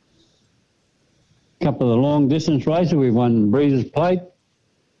 A couple of the long distance races. We won Breezes Plate.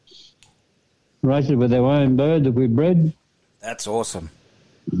 Races with our own bird that we bred. That's awesome.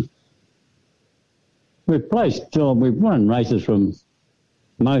 We've won races from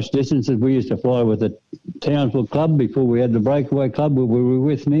most distances. We used to fly with the Townsville club before we had the breakaway club where we were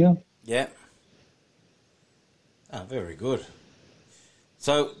with now. Yeah. Oh, very good.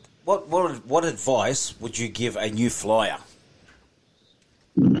 So, what advice would you give a new flyer?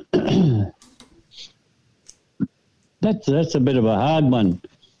 That's a bit of a hard one.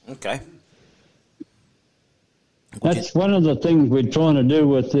 Okay. That's one of the things we're trying to do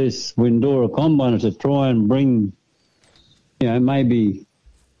with this Windorah Combine is to try and bring, maybe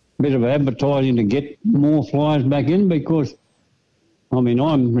a bit of advertising to get more flyers back in because,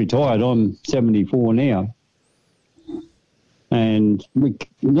 I'm retired. I'm 74 now. And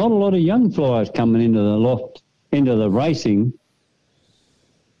not a lot of young flyers coming into the loft, into the racing.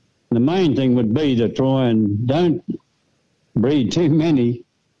 The main thing would be to try and don't breed too many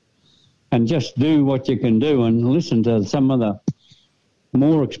and just do what you can do and listen to some of the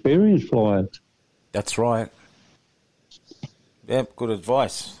more experienced flyers. That's right. Yeah, good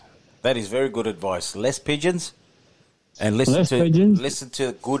advice. That is very good advice. Less pigeons and listen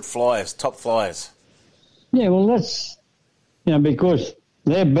to good flyers, top flyers. Yeah, well, that's, because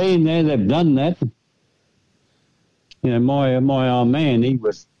they've been there, they've done that. My old man, he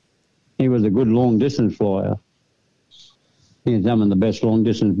was a good long distance flyer. He had some of the best long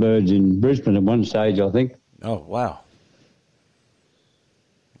distance birds in Brisbane at one stage, I think. Oh, wow.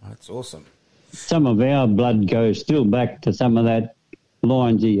 That's awesome. Some of our blood goes still back to some of that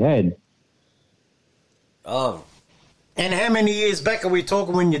lines he had. Oh. And how many years back are we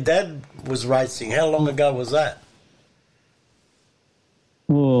talking when your dad was racing? How long ago was that?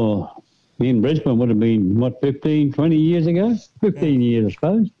 Well, in Brisbane would have been, 15, 20 years ago? 15 years, I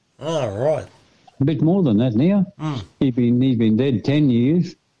suppose. Oh, right. A bit more than that now. He's been dead 10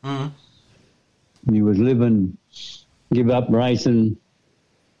 years. And he was give up racing.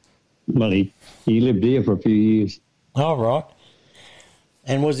 Well, he lived here for a few years. All right.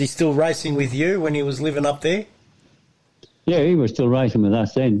 And was he still racing with you when he was living up there? Yeah, he was still racing with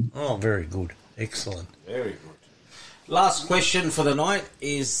us then. Oh, very good. Excellent. Very good. Last question for the night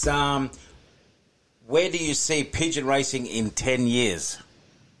is, where do you see pigeon racing in 10 years?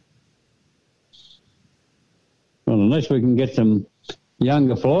 Well, unless we can get some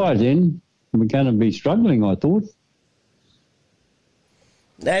younger flyers in, we're going to be struggling, I thought.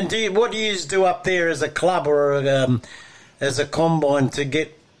 And what do you do up there as a club or as a combine to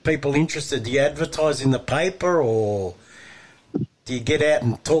get people interested? Do you advertise in the paper or do you get out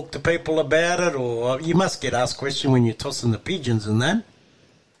and talk to people about it? Or you must get asked questions when you're tossing the pigeons and that.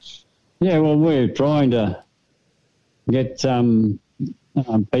 Yeah, well, we're trying to get some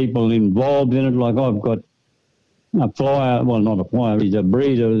people involved in it. Like I've got a flyer, well, not a flyer, he's a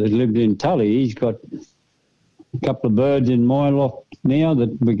breeder that lived in Tully. He's got a couple of birds in my loft now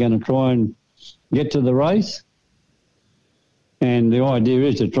that we're going to try and get to the race. And the idea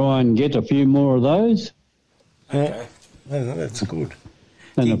is to try and get a few more of those. Okay. That's good.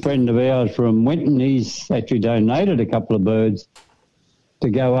 And a friend of ours from Winton, he's actually donated a couple of birds to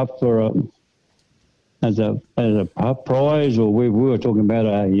go up for as a prize, or we were talking about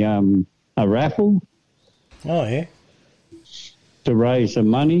a raffle. Oh, yeah. To raise some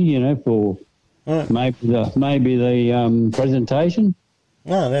money, for maybe the presentation.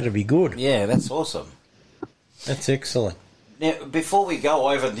 Oh, that'd be good. Yeah, that's awesome. That's excellent. Now, before we go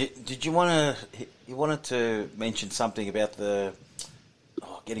over, did you wanted to mention something about the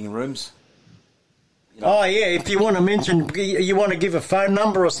getting rooms? Oh, yeah, if you want to mention, you want to give a phone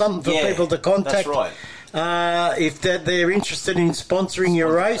number or something for people to contact. That's right. If they're interested in sponsoring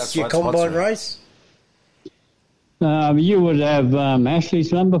your race, your combine race. You would have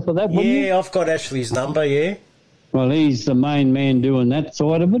Ashley's number for that, wouldn't you? Yeah, I've got Ashley's number, yeah. Well, he's the main man doing that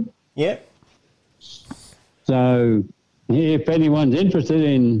side of it. Yeah. So, if anyone's interested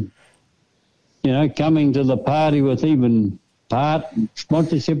in, coming to the party with even part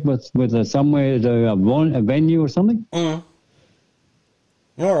sponsorship with somewhere to a venue or something. Mm.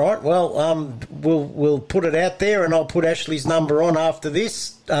 All right. Well, we'll put it out there, and I'll put Ashley's number on after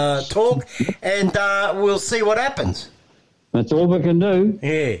this talk, and we'll see what happens. That's all we can do.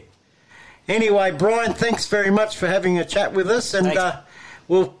 Yeah. Anyway, Brian, thanks very much for having a chat with us, and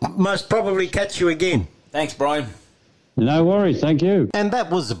we'll most probably catch you again. Thanks, Brian. No worries, thank you. And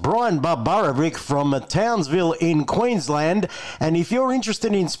that was Brian Barbarovic from Townsville in Queensland. And if you're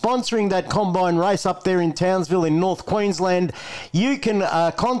interested in sponsoring that combine race up there in Townsville in North Queensland, you can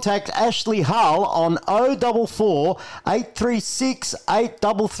contact Ashley Hull on 044 836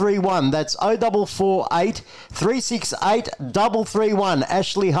 8331. That's 0448 368 331.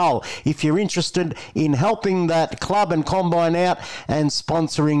 Ashley Hull, if you're interested in helping that club and combine out and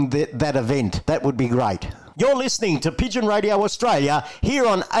sponsoring that event, that would be great. You're listening to Pigeon Radio Australia here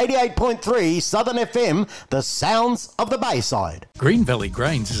on 88.3 Southern FM, the sounds of the Bayside. Green Valley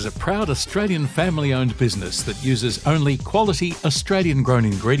Grains is a proud Australian family-owned business that uses only quality Australian-grown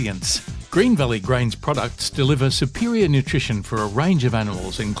ingredients. Green Valley Grains products deliver superior nutrition for a range of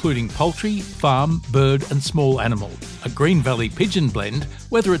animals, including poultry, farm, bird and small animal. A Green Valley Pigeon blend,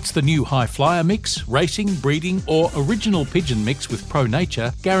 whether it's the new High Flyer mix, racing, breeding or original pigeon mix with Pro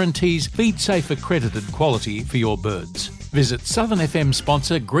Nature, guarantees feed-safe accredited quality for your birds. Visit Southern FM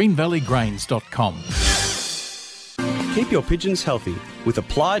sponsor greenvalleygrains.com. Keep your pigeons healthy with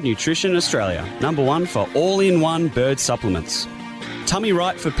Applied Nutrition Australia, #1 for all-in-one bird supplements. Tummy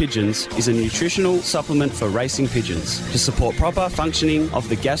Right for Pigeons is a nutritional supplement for racing pigeons to support proper functioning of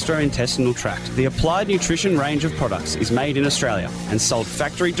the gastrointestinal tract. The Applied Nutrition range of products is made in Australia and sold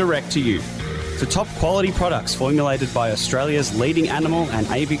factory direct to you. For top quality products formulated by Australia's leading animal and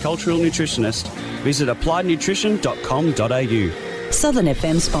avicultural nutritionist, visit appliednutrition.com.au. Southern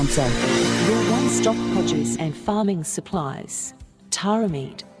FM sponsor. Your one-stop produce and farming supplies. Tara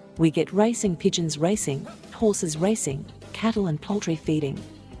Meat. We get racing pigeons racing, horses racing, cattle and poultry feeding.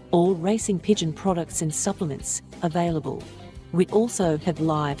 All racing pigeon products and supplements available. We also have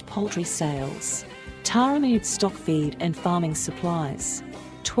live poultry sales. Tara Meat stock feed and farming supplies.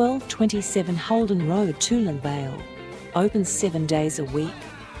 1227 Holden Road, Toolan Vale. Open 7 days a week.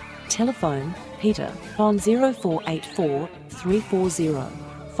 Telephone Peter on 0484 340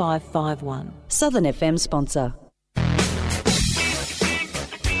 551. Southern FM sponsor.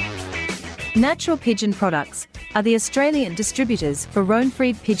 Natural Pigeon Products are the Australian distributors for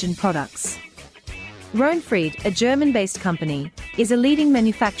Röhnfried Pigeon products. Röhnfried, a German-based company, is a leading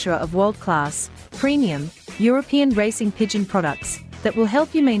manufacturer of world-class, premium, European racing pigeon products that will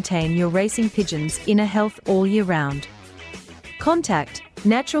help you maintain your racing pigeons' inner health all year round. Contact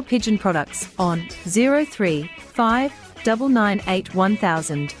Natural Pigeon Products on 03 998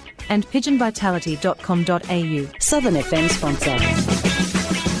 1000 and pigeonvitality.com.au. Southern FM sponsor.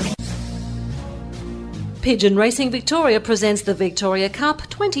 Pigeon Racing Victoria presents the Victoria Cup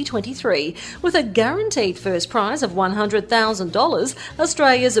 2023 with a guaranteed first prize of $100,000.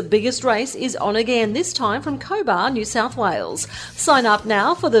 Australia's biggest race is on again, this time from Cobar, New South Wales. Sign up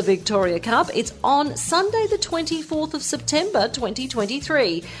now for the Victoria Cup. It's on Sunday the 24th of September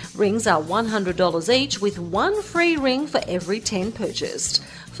 2023. Rings are $100 each with one free ring for every 10 purchased.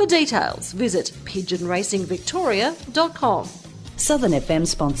 For details, visit pigeonracingvictoria.com. Southern FM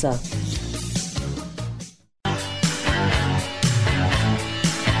sponsor.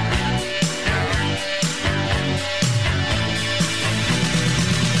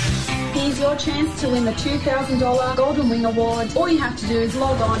 your chance to win the $2,000 Golden Wing Award. All you have to do is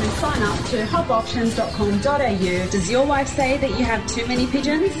log on and sign up to hopoptions.com.au. Does your wife say that you have too many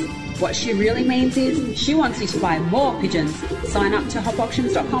pigeons? What she really means is she wants you to buy more pigeons. Sign up to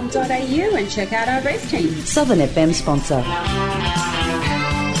hopoptions.com.au and check out our race team. Southern FM sponsor.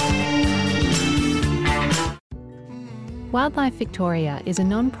 Wildlife Victoria is a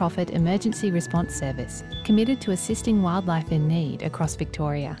non-profit emergency response service committed to assisting wildlife in need across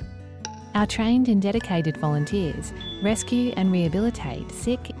Victoria. Our trained and dedicated volunteers rescue and rehabilitate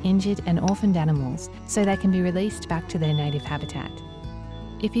sick, injured and orphaned animals so they can be released back to their native habitat.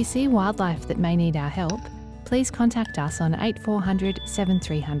 If you see wildlife that may need our help, please contact us on 8400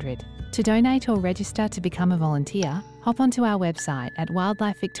 7300. To donate or register to become a volunteer, hop onto our website at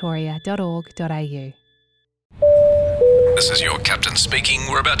wildlifevictoria.org.au. This is your captain speaking.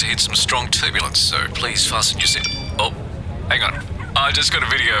 We're about to hit some strong turbulence, so please fasten your seat. Oh, hang on. I just got a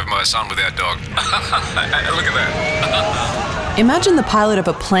video of my son with our dog. Look at that. Imagine the pilot of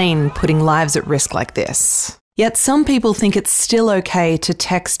a plane putting lives at risk like this. Yet some people think it's still okay to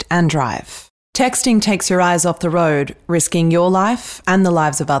text and drive. Texting takes your eyes off the road, risking your life and the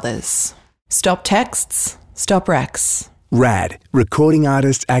lives of others. Stop texts, stop wrecks. RAD, recording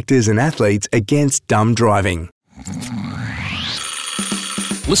artists, actors and athletes against dumb driving.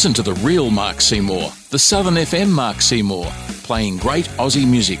 Listen to the real Mark Seymour, the Southern FM Mark Seymour, playing great Aussie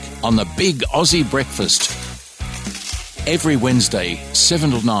music on the Big Aussie Breakfast. Every Wednesday,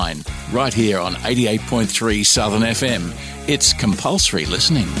 7 till 9, right here on 88.3 Southern FM. It's compulsory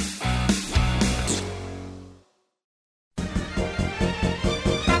listening.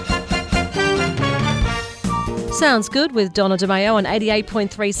 Sounds Good with Donna DeMayo on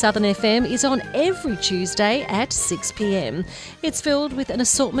 88.3 Southern FM is on every Tuesday at 6 p.m. It's filled with an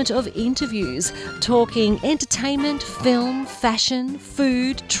assortment of interviews, talking entertainment, film, fashion,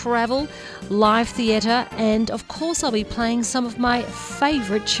 food, travel, live theatre, and of course I'll be playing some of my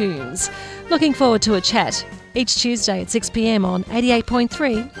favourite tunes. Looking forward to a chat each Tuesday at 6 p.m. on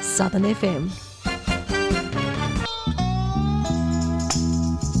 88.3 Southern FM.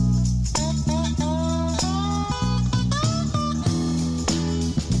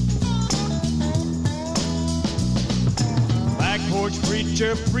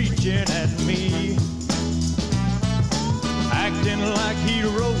 Preacher preaching at me, acting like he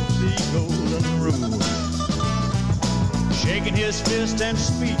wrote the golden rule, shaking his fist and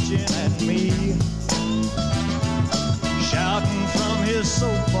speeching at me, shouting from his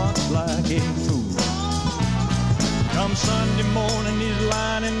soapbox like a fool. Come Sunday morning he's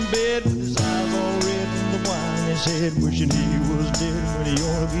lying in bed with his eyes all red from the wine in his head, wishing he was dead when he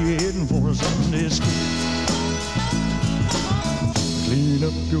ought to be heading for a Sunday school. Clean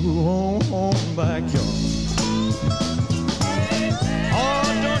up your own backyard. Oh,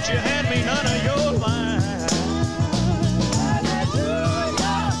 don't you hand me none of your line.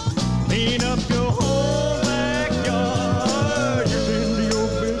 Clean up your own backyard. You tend to your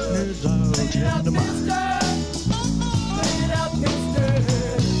business, I'll tend to mine.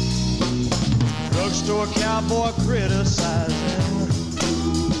 Drugstore cowboy criticizing,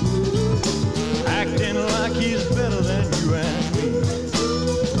 acting like he's better than you and me.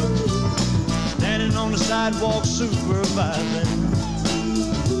 On the sidewalk supervising,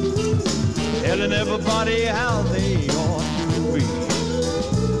 telling everybody how they ought to be.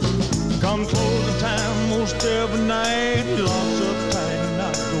 Come closing time most every night, he locks up tight and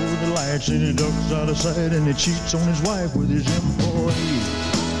out go the lights, and he ducks out of sight and he cheats on his wife with his employee.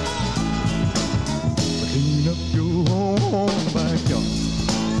 Clean up your own backyard.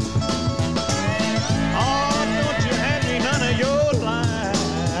 Oh, don't you hand me none of your lies.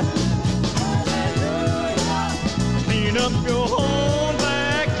 Clean up your own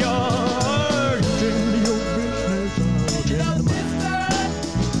backyard. Tend to your business, I'll tend to mine.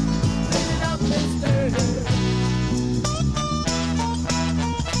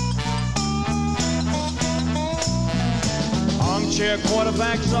 Armchair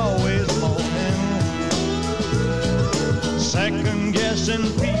quarterback's always moaning, second guessing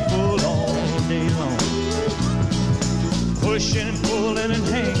people all day long, pushing and pulling and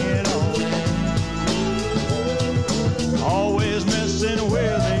hanging on. Always messing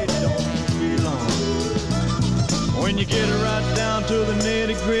where they don't belong. When you get right down to the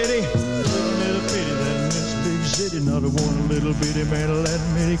nitty gritty, little pity that in this big city, not a one little bitty man will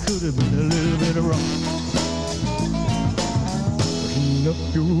admit he could have been a little bit wrong. Clean up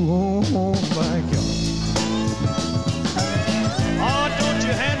your own backyard. Oh, don't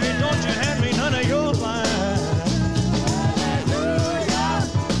you hand me none of your lines.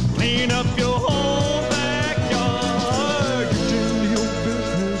 Clean up your own backyard. You tend to your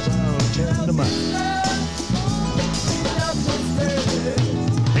business, I'll tend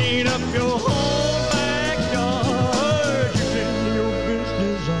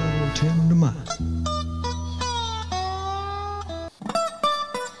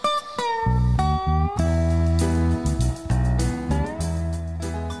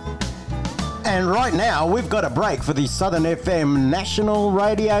And right now, we've got a break for the Southern FM National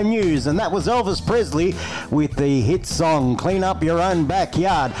Radio News, and that was Elvis Presley with the hit song, Clean Up Your Own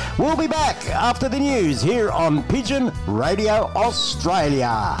Backyard. We'll be back after the news here on Pigeon Radio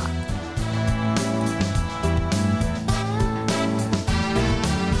Australia.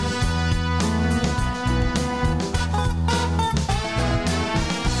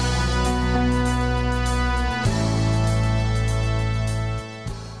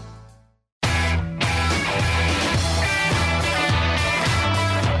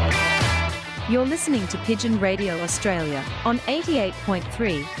 You're listening to Pigeon Radio Australia on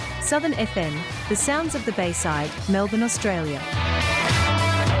 88.3 Southern FM, the sounds of the Bayside, Melbourne, Australia.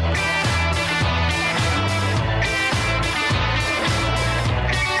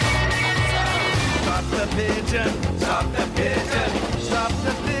 Stop the pigeon, stop the pigeon, stop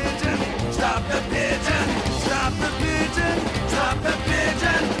the pigeon, stop the pigeon, stop the pigeon, stop the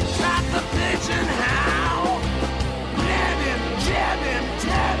pigeon, stop the pigeon, how? Nab him, jab him,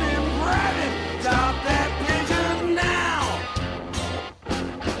 tab him, grab him, stop that pigeon now!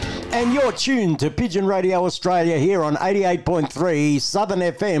 And you're tuned to Pigeon Radio Australia here on 88.3 Southern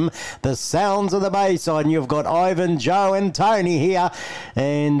FM, the sounds of the Bayside. And you've got Ivan, Joe and Tony here,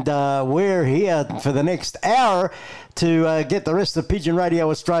 and we're here for the next hour to get the rest of Pigeon Radio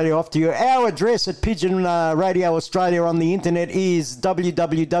Australia off to you. Our address at Pigeon Radio Australia on the internet is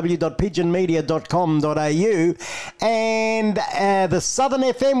www.pigeonmedia.com.au, and the Southern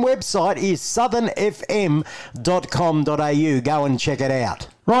FM website is southernfm.com.au. Go and check it out.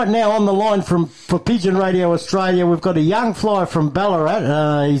 Right now on the line for Pigeon Radio Australia, we've got a young flyer from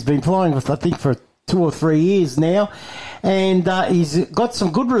Ballarat. He's been flying with, I think, for 2 or 3 years now, and he's got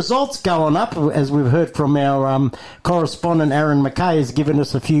some good results going up, as we've heard from our correspondent Aaron McKay has given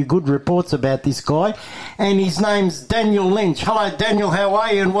us a few good reports about this guy, and his name's Daniel Lench. Hello Daniel, how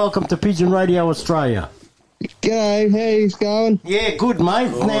are you, and welcome to Pigeon Radio Australia. G'day, how's going? Yeah, good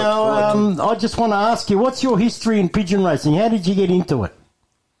mate. Good, now good. I just want to ask you, what's your history in pigeon racing? How did you get into it?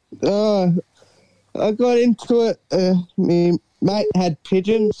 I got into it, my mate had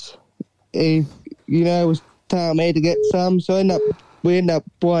pigeons. He, was telling me to get some, so we ended up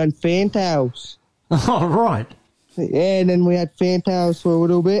buying fantails. Oh, right. Yeah, and then we had fantails for a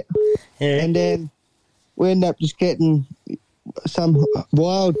little bit. Yeah. And then we ended up just getting some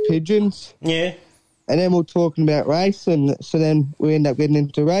wild pigeons. Yeah. And then we were talking about racing, so then we ended up getting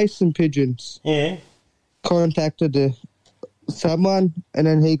into racing pigeons. Yeah. Contacted someone, and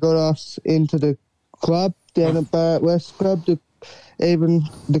then he got us into the club down at Barbarat West Club, even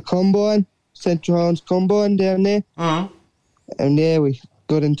the combine, Central Highlands Combine down there. Mm-hmm. And yeah, we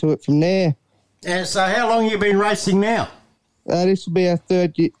got into it from there. And so how long have you been racing now? This will be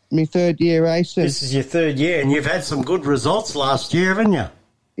my third year racing. This is your third year, and you've had some good results last year, haven't you?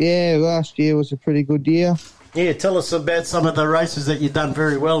 Yeah, last year was a pretty good year. Yeah, tell us about some of the races that you've done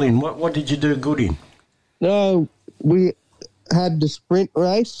very well in. What did you do good in? No, we had the sprint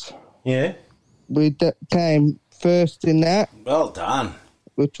race. Yeah. We came first in that. Well done.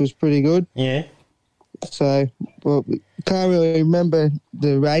 Which was pretty good. Yeah. So, we can't really remember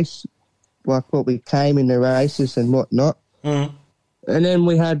the race, like what we came in the races and whatnot. Mm. And then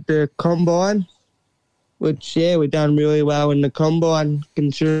we had the combine, which, yeah, we done really well in the combine,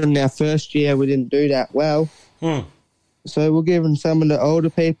 considering our first year we didn't do that well. Mm. So we're giving some of the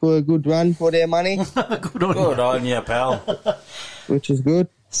older people a good run for their money. Good on you, pal. Which is good.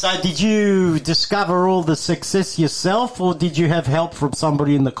 So did you discover all the success yourself, or did you have help from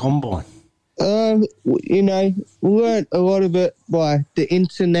somebody in the combine? We learned a lot of it by the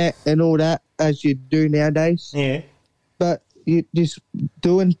internet and all that, as you do nowadays. Yeah. But you just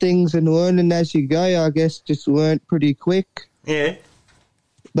doing things and learning as you go, I guess, just learned pretty quick. Yeah.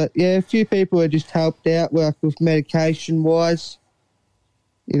 But, yeah, a few people have just helped out, like with medication-wise.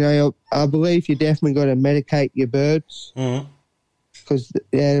 I believe you definitely got to medicate your birds. Mm. Because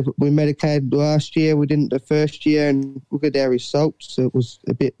we medicated last year, we didn't the first year, and look at our results, so it was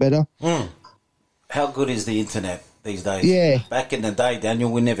a bit better. Mm. How good is the internet these days? Yeah. Back in the day,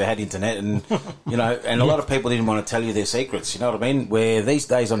 Daniel, we never had internet, and and a lot of people didn't want to tell you their secrets. You know what I mean? Where these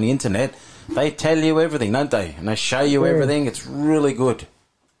days on the internet, they tell you everything, don't they? And they show you everything. It's really good.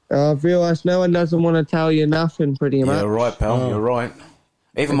 I've realised no one doesn't want to tell you nothing, pretty much. You're right, pal. You're right.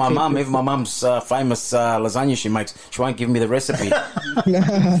 Even my mum's famous lasagna she makes, she won't give me the recipe.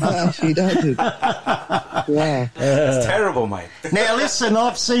 No, she doesn't. Yeah. It's terrible, mate. Now, listen,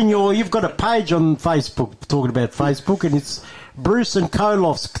 I've seen you've got a page on Facebook, talking about Facebook, and it's Bruce and Co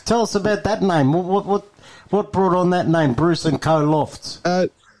Lofts. Tell us about that name. What brought on that name, Bruce and Co Lofts?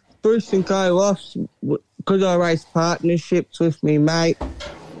 Bruce and Co Lofts, because I race partnerships with me mate,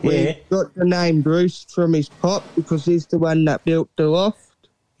 We got the name Bruce from his pop because he's the one that built the loft.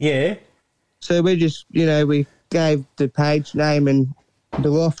 Yeah. So we just, we gave the page name and the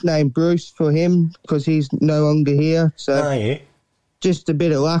loft name Bruce for him because he's no longer here. So just a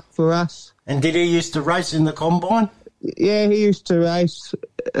bit of luck for us. And did he used to race in the combine? Yeah, he used to race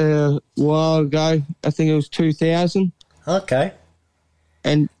a while ago. I think it was 2000. Okay.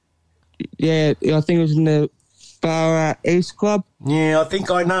 And, I think it was in the Ballarat East Club. Yeah, I think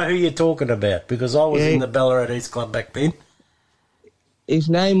I know who you're talking about because I was in the Ballarat East Club back then. His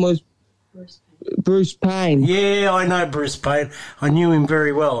name was Bruce Payne. Yeah, I know Bruce Payne. I knew him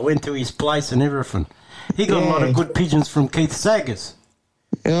very well. I went to his place and everything. He got a lot of good pigeons from Keith Saggers.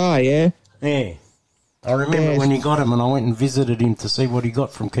 Oh, yeah. Yeah. I remember when he got him and I went and visited him to see what he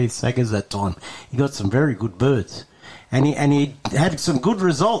got from Keith Saggers that time. He got some very good birds. And he had some good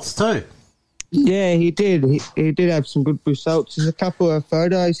results too. Yeah, he did. He did have some good results. There's a couple of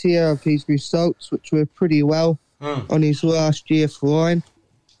photos here of his results, which were pretty well on his last year flying.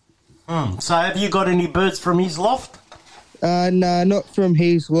 So have you got any birds from his loft? No, not from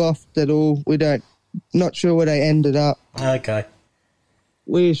his loft at all. Not sure where they ended up. Okay.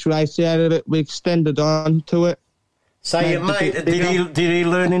 We just raced out of it. We extended on to it. So your mate, did he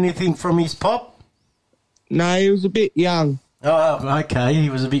learn anything from his pop? No, he was a bit young. Oh, okay. He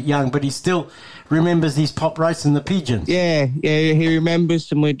was a bit young, but he still remembers his pop racing the pigeons. Yeah, he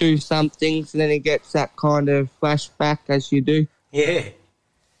remembers and we do some things and then he gets that kind of flashback as you do. Yeah.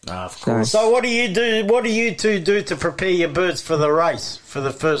 Of course. So what do you do? What do you two do to prepare your birds for the race, for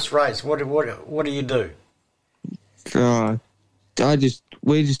the first race? What do you do?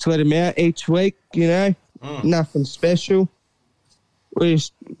 We just let them out each week, Nothing special. We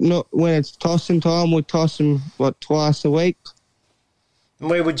just when it's tossing time, we toss them twice a week. And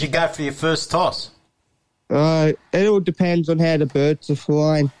where would you go for your first toss? It all depends on how the birds are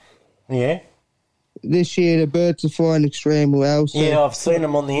flying. Yeah. This year the birds are flying extremely well. So yeah, I've seen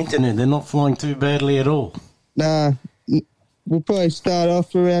them on the internet. They're not flying too badly at all. Nah, we'll probably start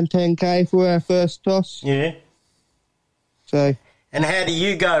off around 10k for our first toss. Yeah. So. And how do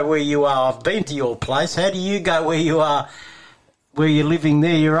you go where you are? I've been to your place. How do you go where you are? Where you're living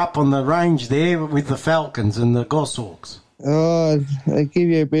there, you're up on the range there with the falcons and the goshawks. Oh, they give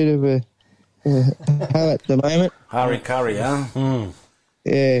you a bit of a hell at the moment. Harry Curry, huh?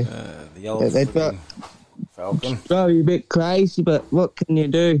 Yeah. The old falcon. Probably a bit crazy, but what can you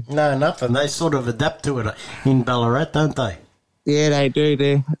do? No, nothing. They sort of adapt to it in Ballarat, don't they? Yeah, they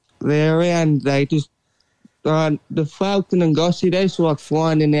do. They're around. They just the falcon and gossy. They're just like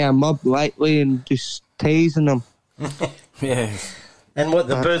flying in our mob lately and just teasing them. Yeah. And what,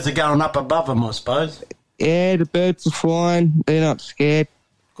 the birds are going up above them, I suppose? Yeah, the birds are flying. They're not scared.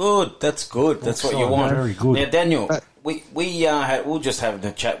 Good. That's good. That's what you want. Very good. Now, Daniel, we'll just have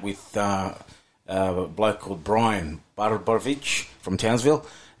a chat with a bloke called Brian Barbarovic from Townsville.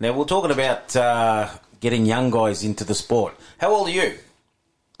 Now, we're talking about getting young guys into the sport. How old are you?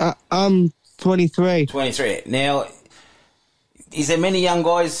 I'm 23. 23. Now, is there many young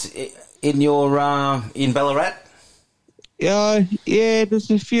guys in your in Ballarat? Yeah, there's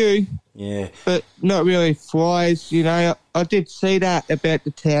a few. Yeah. But not really flies, I did see that about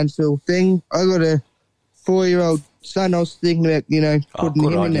the Townsville thing. I got a 4-year-old son. I was thinking about, putting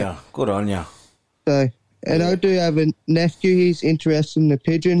him in it. Good on you. So, and I do have a nephew. He's interested in the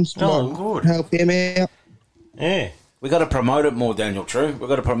pigeons. Oh, good. Help him out. Yeah. We got to promote it more, Daniel. True. We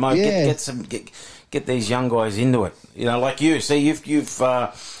got to promote. Yeah. Get these young guys into it. Like you. See, you've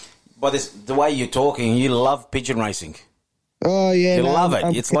by the way you're talking, you love pigeon racing. Oh yeah, you love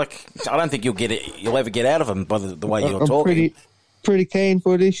it. It's like I don't think you'll ever get out of them by the way you're talking. Pretty keen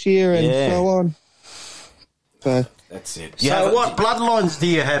for this year and so on. So that's it. So what bloodlines do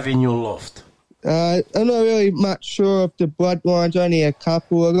you have in your loft? I'm not really much sure of the bloodlines. Only a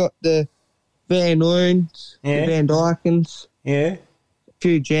couple. I got the Van Loons, the Van Dykens, a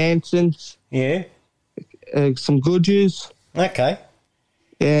few Jansons, some Goodges. Okay.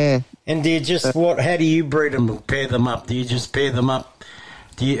 Yeah. And do you just how do you breed them, pair them up? Do you just pair them up?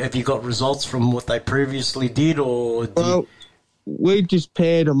 Have you got results from what they previously did, or we just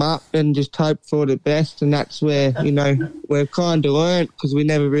paired them up and just hoped for the best, and that's where we've kind of learnt because we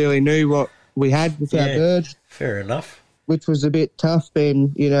never really knew what we had with our birds. Fair enough. Which was a bit tough,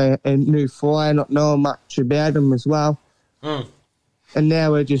 being a new flyer, not knowing much about them as well. And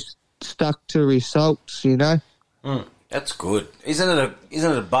now we're just stuck to results, That's good. Isn't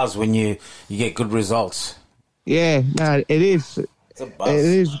it a buzz when you get good results? Yeah, no, it is. It's a buzz. It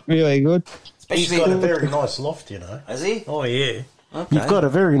is really good. He's got a very nice loft, Has he? Oh, yeah. Okay. You've got a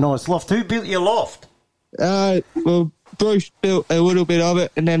very nice loft. Who built your loft? Well, Bruce built a little bit of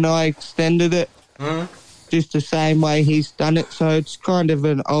it, and then I extended it just the same way he's done it. So it's kind of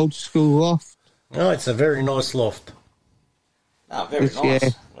an old school loft. Oh, it's a very nice loft. Oh, very nice. Yeah.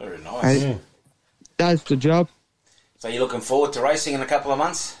 Very nice. Does the job. So you're looking forward to racing in a couple of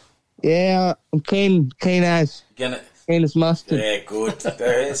months? Yeah, I'm keen as mustard. Yeah, good.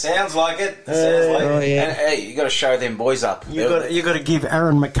 It sounds like it. And, hey, you got to show them boys up. You got to give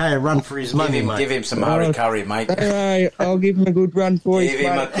Aaron McKay a run for his money, mate. Give him some Murray curry, mate. I'll give him a good run for Give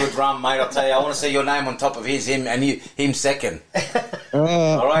him a good run, mate. I'll tell you, I want to see your name on top of him second.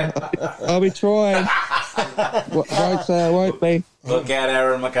 All right? I'll be trying. Won't say I won't be. Look out,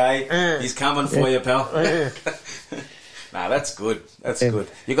 Aaron McKay. He's coming for you, pal. No, that's good. That's good.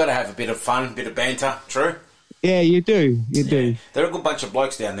 You got to have a bit of fun, a bit of banter. True? Yeah, you do. You do. They're a good bunch of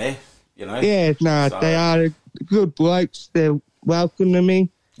blokes down there, you know. Yeah, they are good blokes. They're welcoming me.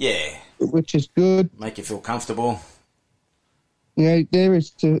 Yeah. Which is good. Make you feel comfortable. You know, there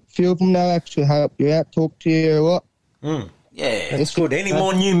is a few of them. They'll actually help you out, talk to you a lot. Yeah. That's good. Any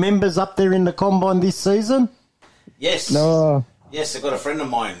more new members up there in the Combine this season? Yes. No. Yes, I've got a friend of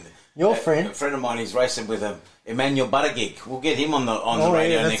mine. Your friend? A friend of mine is racing with Emmanuel Buttigieg. We'll get him on the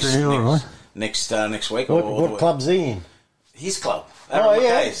radio next week. What club's he in? His club.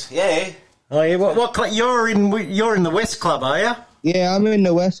 Yeah. Oh yeah. What club? You're in the West Club, are you? Yeah, I'm in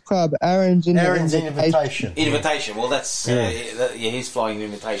the West Club. Aaron's in Invitation. Invitation. Well, that's he's flying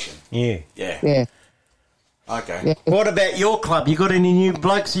Invitation. Yeah. Yeah. Okay. Yeah. What about your club? You got any new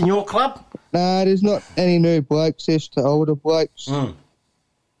blokes in your club? No, there's not any new blokes. There's the older blokes.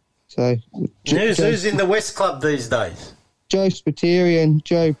 So, who's in the West Club these days? Joe Spiteri and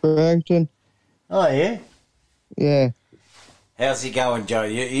Joe Burrington. Oh, yeah? Yeah. How's he going, Joe?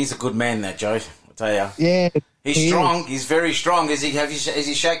 He's a good man, that Joe. I tell you. Yeah. He's strong. He's very strong. Is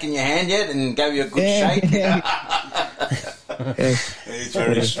he shaking your hand yet and gave you a good shake? He's a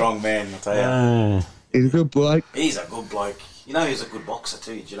very strong man, I tell you. He's a good bloke. He's a good bloke. You know he's a good boxer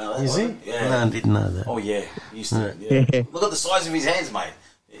too. Did you know that? Is he? Yeah. No, I didn't know that. Oh yeah. He used to. Yeah. Look at the size of his hands, mate.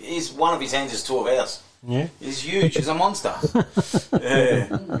 One of his hands is two of ours. Yeah. He's huge. He's a monster. Yeah.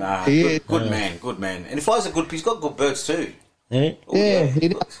 Nah. Good man. And he flies he's got good birds too. Yeah. Oh, yeah.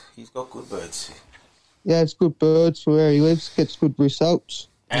 He's got good birds. Yeah, it's good birds for where he lives. Gets good results.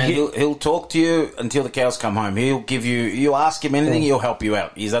 And he'll talk to you until the cows come home. He'll give you. You ask him anything, he'll help you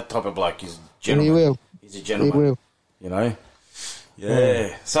out. He's that type of bloke. He's a gentleman. And he will. He's a gentleman. He will. You know.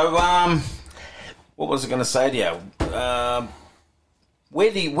 Yeah. So, what was I going to say to you?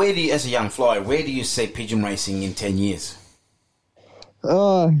 Where do you, as a young flyer, where do you see pigeon racing in 10 years?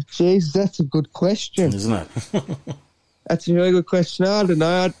 Oh, jeez, that's a good question. Isn't it? That's a really good question. I don't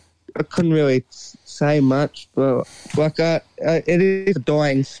know. I couldn't really say much, but it is a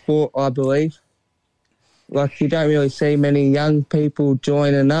dying sport, I believe. Like, you don't really see many young people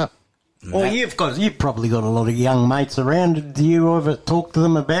joining up. Well, you've probably got a lot of young mates around. Do you ever talk to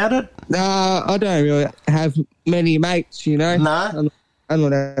them about it? No, I don't really have many mates, you know. No? I'm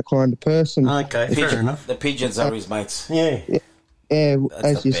not that kind of person. Okay, fair enough. The pigeons are his mates. Yeah. Yeah, That's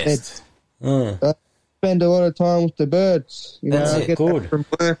as the you best. said. I spend a lot of time with the birds. You know, I get back from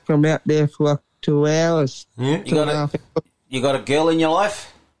work, I'm out there for like 2 hours. Yeah. You got a girl in your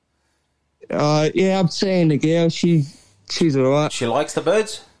life? Yeah, I'm seeing the girl. She's all right. She likes the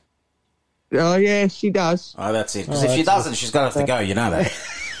birds? Oh, yeah, she does. Oh, that's it. Because if she doesn't, she's going to have to go, you know that.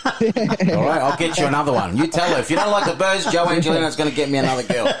 All right, I'll get you another one. You tell her, if you don't like the birds, Joe Angelino's going to get me another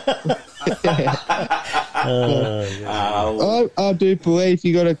girl. I do believe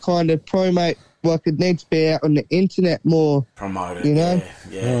you got to kind of promote, like it needs to be out on the internet more. Promote it, you know?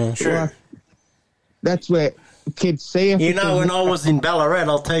 Yeah, true. Like, that's where kids see it. You know, when I was in Ballarat,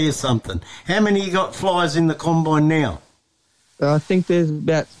 I'll tell you something. How many you got flyers in the Combine now? I think there's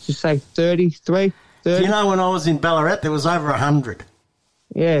about, just say, 33, 30. You know, when I was in Ballarat, there was over 100.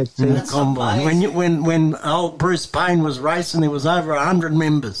 Yeah, in the Combine. When old Bruce Payne was racing, there was over 100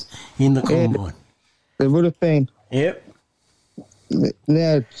 members in the Combine. There would have been. Yep.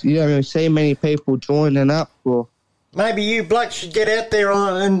 Now, you don't really see many people joining up. Or maybe you blokes should get out there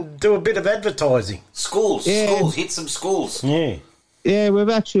and do a bit of advertising. Schools, hit some schools. Yeah. Yeah, we've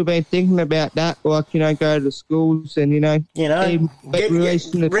actually been thinking about that, like, you know, go to the schools and, ring up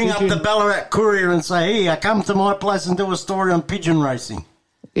the Ballarat Courier and say, hey, come to my place and do a story on pigeon racing.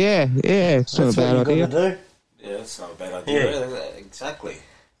 Yeah, it's not a bad idea. Yeah, it's not a bad idea. Yeah. Exactly.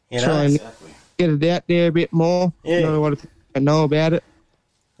 Try and get it out there a bit more. Yeah. You know what I know about it.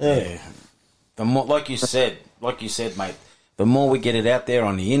 Yeah. The more, like you said, mate, the more we get it out there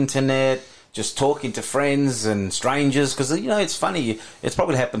on the internet, just talking to friends and strangers, because, you know, it's funny, it's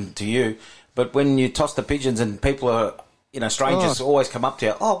probably happened to you. But when you toss the pigeons and people are, strangers always come up to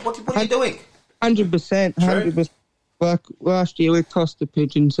you. Oh, what are you doing? 100%, 100%. Like last year, we tossed the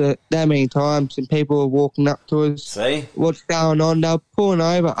pigeons that many times, and people were walking up to us. See? What's going on? They were pulling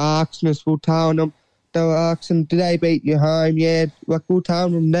over, asking us. We're telling them. They were asking, did they beat you home? Yeah. Like, we're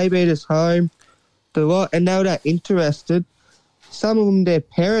telling them, they beat us home. And they were that interested. Some of them, their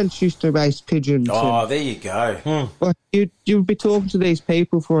parents used to race pigeons. Oh, there you go. Like, you'd be talking to these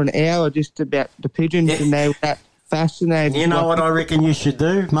people for an hour just about the pigeons, and they were that fascinated. You know what I reckon you should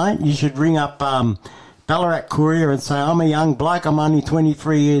do, mate? You should ring up Ballarat Courier and say, I'm a young bloke, I'm only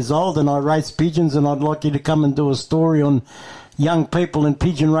 23 years old and I race pigeons and I'd like you to come and do a story on young people and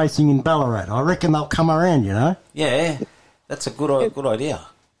pigeon racing in Ballarat. I reckon they'll come around, Yeah, that's a good idea.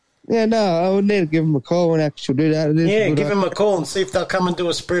 Yeah, no, I would need to give them a call and actually do that. Give them a call and see if they'll come and do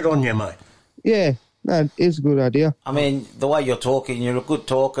a spread on you, mate. Yeah, no, it is a good idea. I mean, the way you're talking, you're a good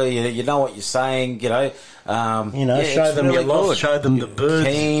talker, you know what you're saying, show them really your love, good. show them the birds.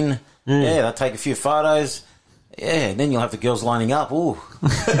 Keen. Yeah, they'll take a few photos. Yeah, and then you'll have the girls lining up. Ooh.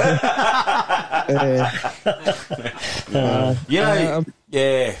 It's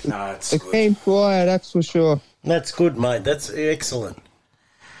a keen flyer, that's for sure. That's good, mate. That's excellent.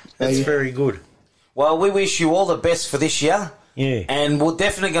 That's very good. Well, we wish you all the best for this year. Yeah. And we're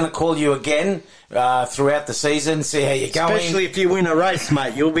definitely going to call you again throughout the season, see how you're going. Especially if you win a race,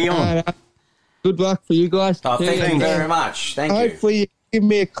 mate. You'll be on. Good luck for you guys. Oh, thank you very much. Thank you. Hopefully you give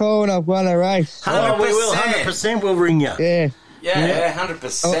me a call and I've won a race. 100%. We will. 100% we'll ring you. Yeah. Yeah,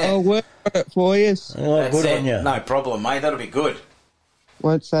 100%. I'll work on it for you. Good on you. No problem, mate. That'll be good.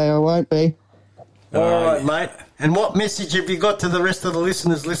 Won't say I won't be. All right, mate. And what message have you got to the rest of the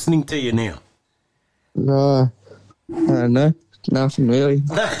listeners listening to you now? I don't know. Nothing really.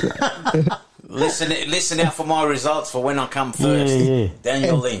 Listen out for my results for when I come first.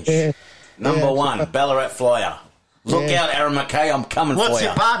 Daniel Lench. Number 1, Ballarat Flyer. Look out, Aaron McKay, I'm coming for you. What's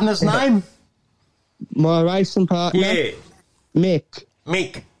your partner's name? My racing partner? Yeah. Mick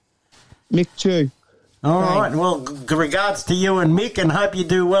Chu. All right. Well, regards to you and Mick, and hope you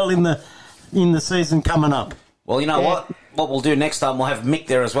do well in the season coming up. Well, you know what? What we'll do next time, we'll have Mick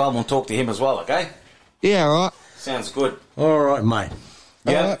there as well, and we'll talk to him as well, okay? Yeah, all right. Sounds good. All right, mate.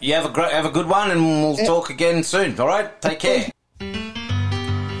 You have a good one, and we'll talk again soon, all right? Take care.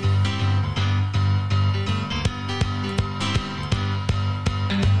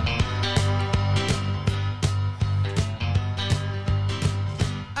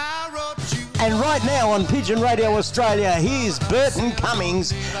 And right now on Pigeon Radio Australia, here's Burton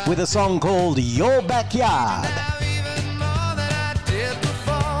Cummings with a song called Your Backyard.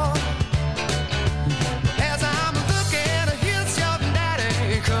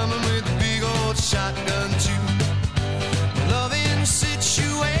 Shotgun too. The loving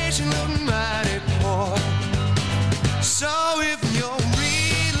situation looking mighty poor. So if you're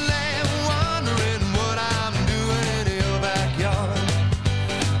really wondering what I'm doing in your backyard,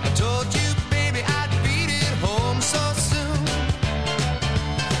 I told you, baby, I'd beat it home so soon.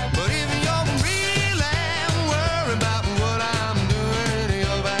 But if you're really worried about what I'm doing in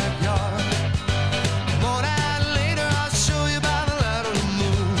your backyard, more than later I'll show you by the light of the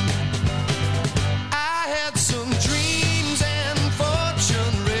moon. Some dreams and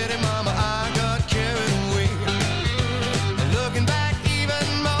fortune ready, mama, I got carried away. Looking back even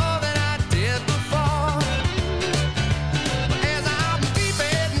more than I did before. But as I'm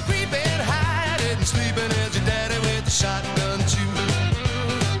creeping, hiding, sleeping as your daddy with the shotgun too.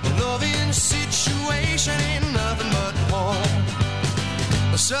 The loving situation ain't nothing but war.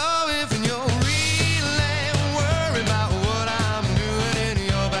 So if you're really worried about what I'm doing in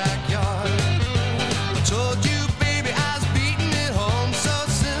your backyard, told you, baby, I was beating it home so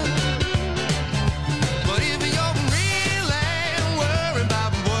soon. But if you're really worried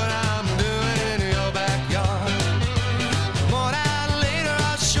about what I'm doing in your backyard, more than later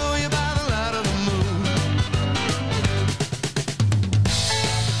I'll show you by the light of the moon.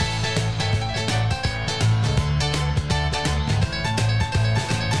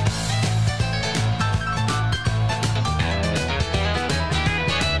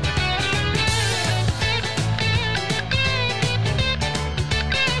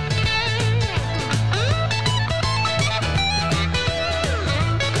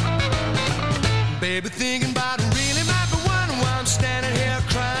 Baby, thinking about it really might be wondering why I'm standing here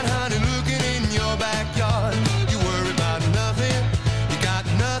crying, honey, looking in your backyard. You worry about nothing, you got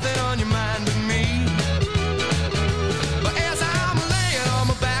nothing on your mind but me. But as I'm laying on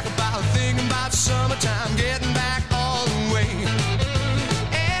my back about thinking about summertime, getting back all the way,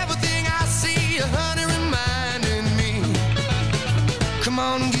 everything I see, honey, reminding me. Come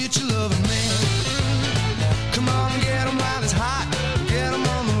on, get your loving man. Come on, get 'em while it's hot, get 'em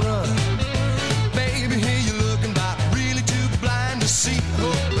on the run. Baby, here you looking about really too blind to see.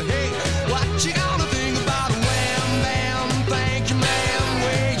 Oh, but hey, what you gonna think about wham, bam, thank you, ma'am,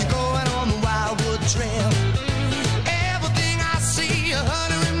 where you going on the Wildwood Trail? Everything I see,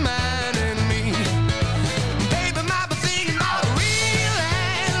 honey, reminding me. Baby, might be thinking about real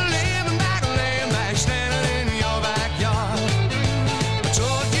and living back, laying back, standing in your backyard. I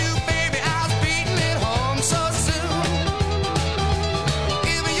told you, baby, I was beating it home so soon.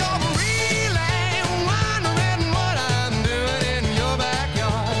 If you're real and wondering what I'm doing in your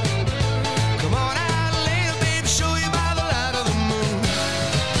backyard, come on out later, baby, show you by the light of the moon.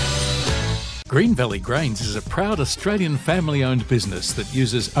 Green Valley Grains is a proud Australian family-owned business that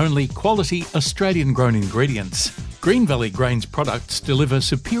uses only quality Australian-grown ingredients. Green Valley Grains products deliver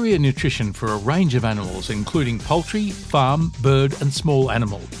superior nutrition for a range of animals, including poultry, farm, bird and small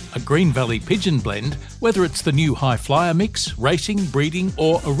animal. A Green Valley Pigeon blend, whether it's the new High Flyer mix, racing, breeding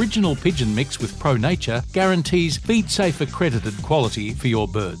or original pigeon mix with Pro Nature, guarantees feed-safe accredited quality for your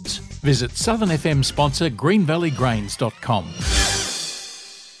birds. Visit Southern FM sponsor greenvalleygrains.com.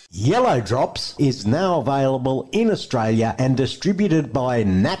 Yellow Drops is now available in Australia and distributed by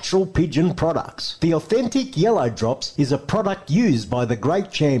Natural Pigeon Products. The authentic Yellow Drops is a product used by the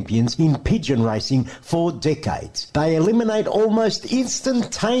great champions in pigeon racing for decades. They eliminate almost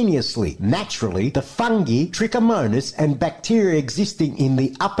instantaneously, naturally, the fungi, trichomonas and bacteria existing in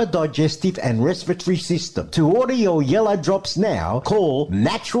the upper digestive and respiratory system. To order your Yellow Drops now, call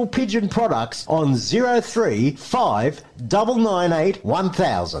Natural Pigeon Products on 03-5 998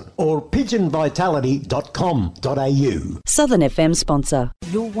 1000 or pigeonvitality.com.au. Southern FM sponsor.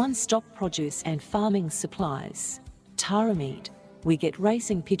 Your one-stop produce and farming supplies. Tara Meat. We get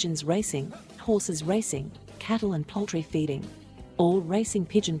racing pigeons racing, horses racing, cattle and poultry feeding. All racing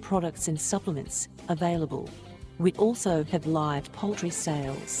pigeon products and supplements available. We also have live poultry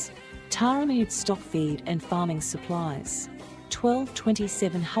sales. Tara Meat stock feed and farming supplies.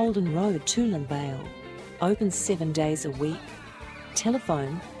 1227 Holden Road, Toolan Vale. Open 7 days a week.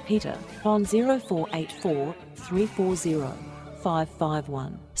 Telephone Peter on 0484 340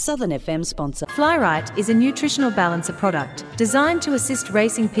 551. Southern FM sponsor. Fly-Right is a nutritional balancer product designed to assist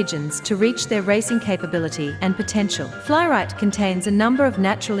racing pigeons to reach their racing capability and potential. Fly-Right contains a number of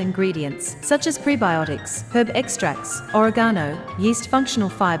natural ingredients such as prebiotics, herb extracts, oregano, yeast functional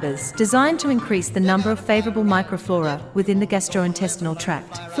fibres designed to increase the number of favourable microflora within the gastrointestinal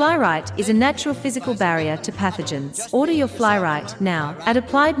tract. Fly-Right is a natural physical barrier to pathogens. Order your Fly-Right now at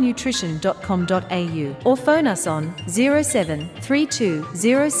appliednutrition.com.au or phone us on 07 32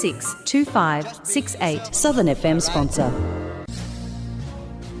 06 2568. Southern FM sponsor.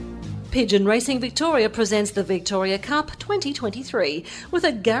 Pigeon Racing Victoria presents the Victoria Cup 2023 with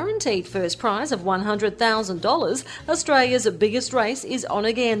a guaranteed first prize of $100,000. Australia's biggest race is on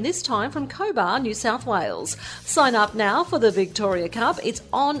again, this time from Cobar, New South Wales. Sign up now for the Victoria Cup. It's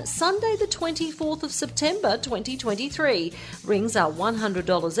on Sunday the 24th of September 2023. Rings are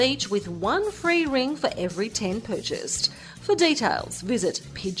 $100 each with one free ring for every 10 purchased. For details, visit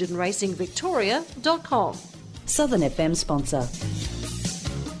pigeonracingvictoria.com. Southern FM sponsor.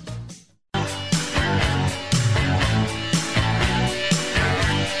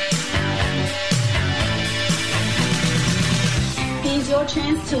 Here's your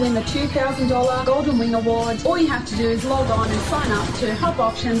chance to win the $2,000 Golden Wing Award. All you have to do is log on and sign up to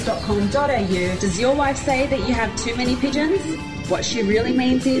hopoptions.com.au. Does your wife say that you have too many pigeons? What she really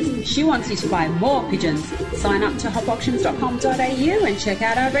means is she wants you to buy more pigeons. Sign up to hopoptions.com.au and check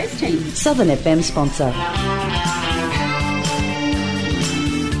out our race team. Southern FM sponsor.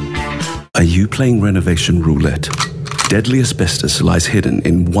 Are you playing renovation roulette? Deadly asbestos lies hidden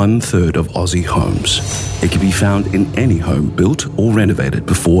in 1/3 of Aussie homes. It can be found in any home built or renovated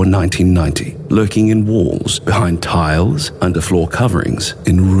before 1990, lurking in walls, behind tiles, underfloor coverings,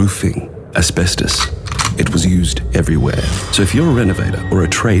 in roofing. Asbestos. It was used everywhere. So if you're a renovator or a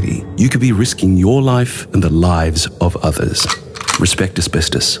tradie, you could be risking your life and the lives of others. Respect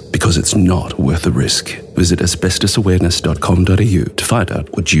asbestos, because it's not worth the risk. Visit asbestosawareness.com.au to find out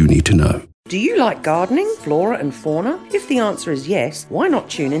what you need to know. Do you like gardening, flora and fauna? If the answer is yes, why not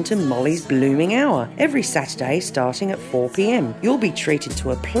tune into Molly's Blooming Hour every Saturday starting at 4 p.m. You'll be treated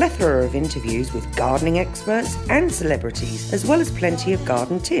to a plethora of interviews with gardening experts and celebrities, as well as plenty of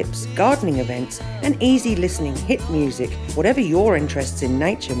garden tips, gardening events and easy listening hit music. Whatever your interests in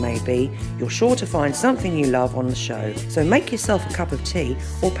nature may be, you're sure to find something you love on the show. So make yourself a cup of tea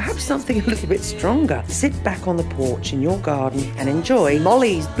or perhaps something a little bit stronger. Sit back on the porch in your garden and enjoy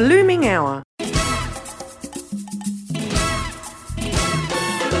Molly's Blooming Hour.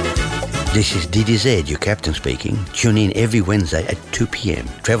 This is DDZ, your captain speaking. Tune in every Wednesday at 2 p.m.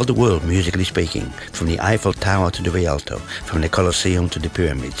 Travel the world musically speaking, from the Eiffel Tower to the Rialto, from the Colosseum to the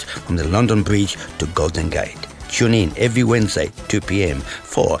Pyramids, from the London Bridge to Golden Gate. Tune in every Wednesday, 2 p.m.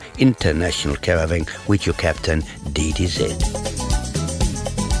 for International Caravan with your captain, DDZ.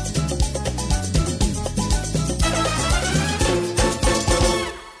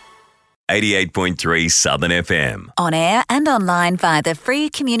 88.3 Southern FM. On air and online via the free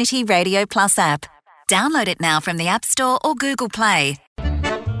Community Radio Plus app. Download it now from the App Store or Google Play.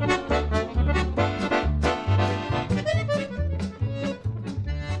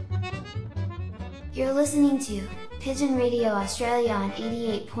 You're listening to Pigeon Radio Australia on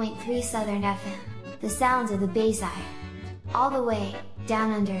 88.3 Southern FM. The sounds of the Bayside. All the way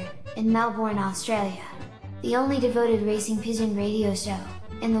down under in Melbourne, Australia. The only devoted racing pigeon radio show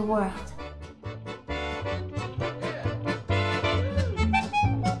in the world.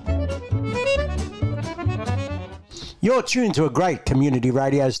 You're tuned to a great community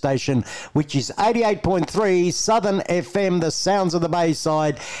radio station, which is 88.3 Southern FM, the sounds of the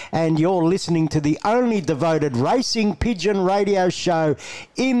Bayside, and you're listening to the only devoted racing pigeon radio show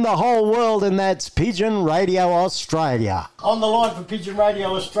in the whole world, and that's Pigeon Radio Australia. On the line for Pigeon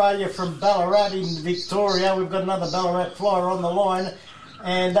Radio Australia from Ballarat in Victoria, we've got another Ballarat flyer on the line,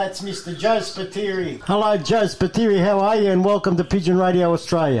 and that's Mr. Joe Spiteri. Hello, Joe Spiteri, how are you? And welcome to Pigeon Radio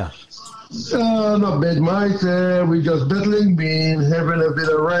Australia. Not bad, mate. We're just battling, been having a bit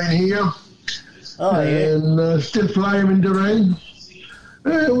of rain here. Oh, and still flying in the rain.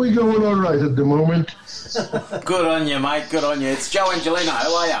 We're going all right at the moment. Good on you, mate. Good on you. It's Joe Angelino.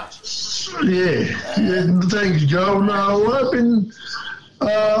 How are you? Yeah, thanks, Joe. No,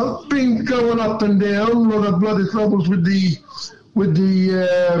 I've been going up and down. A lot of bloody troubles with the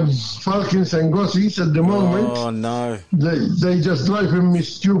falcons and gossies at the moment. Oh, no. They just driving me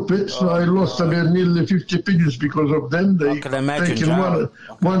stupid. So I lost about nearly 50 pigeons because of them. They I can imagine, taking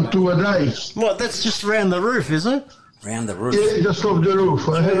one, two a day. What, that's just around the roof, is it? Round the roof? Yeah, just off the roof.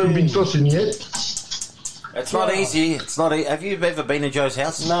 I haven't been tossing yet. It's not easy. It's not. Have you ever been to Joe's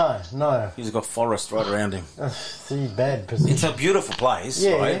house? No. He's got forest right around him. It's a bad position. It's a beautiful place,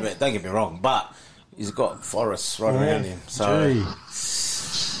 Yeah. right? But don't get me wrong, but he's got forests right around him. So,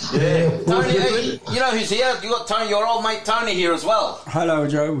 yeah. Tony, hey, you know who's here? You got Tony, your old mate Tony here as well. Hello,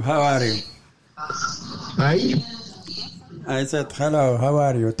 Joe. How are you? Hey. I said, hello, how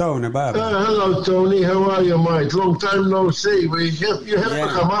are you? Tony, Baba. Hello, Tony. How are you, mate? Long time no see. You have to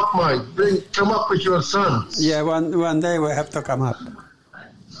come up, mate. Come up with your son. Yeah, one day we have to come up.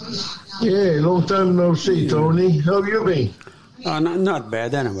 Yeah, long time no see, Tony. How have you been? Oh, not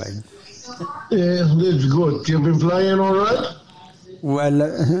bad, anyway. Yeah, that's good. You've been flying all right? Well,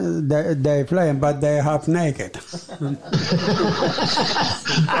 they're flying, but they're half naked. Well,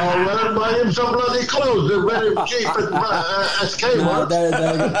 buy him some bloody clothes. They're very cheap at Kmart.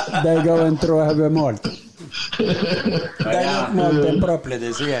 No, they're going through heavy malt. They're not malted properly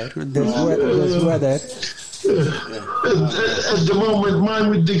this year. This weather. At the moment, mine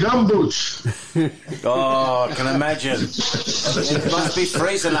with the gumboots. Oh, I can imagine. It must be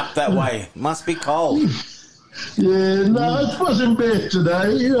freezing up that way. Must be cold. Yeah, no, it wasn't bad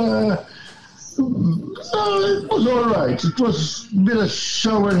today. It was all right. It was a bit of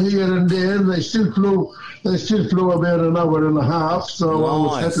shower here and there. They still flew about an hour and a half, so I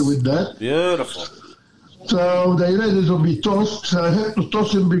was happy with that. Beautiful. So they ready to be tossed. I had to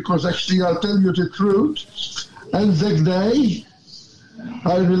toss him because actually, I'll tell you the truth. And that day,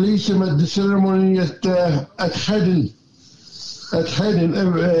 I released him at the ceremony at Hedden.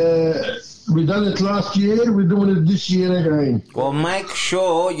 We done it last year. We're doing it this year again. Well, make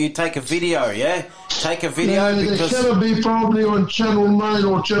sure you take a video. Yeah, take a video because they cannot be probably on Channel 9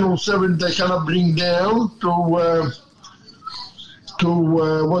 or Channel 7. They cannot bring down to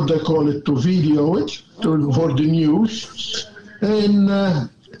what they call it, to video it for the news, and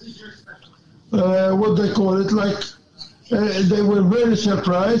what they call it, they were very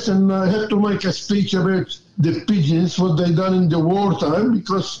surprised, and I had to make a speech about the pigeons, what they done in the wartime,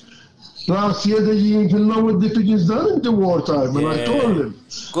 because last year they didn't even know what the pigeons done in the wartime, and I told them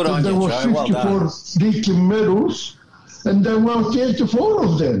that there was 54 Deakin medals, and there were 34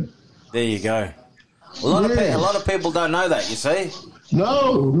 of them. There you go. A lot of people don't know that, you see.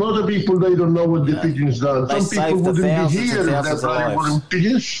 No, lot of people, they don't know what the pigeons done. They Some people wouldn't be here if thousands they of lives. weren't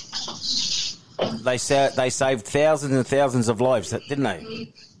pigeons. They saved thousands and thousands of lives, didn't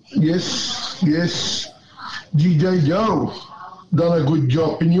they? Yes. DJ Joe done a good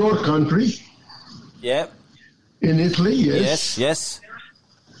job in your country. Yeah. In Italy, yes. Yes.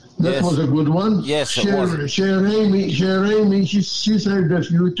 That was a good one. Yes, it was. Cher Amy, she saved a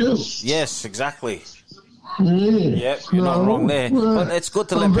few too. Yes, exactly. Yeah. Yep, you're not wrong there. But it's good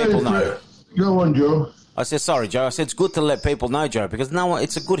to let people know. Go on, Joe. I said, sorry, Joe. I said it's good to let people know, Joe, because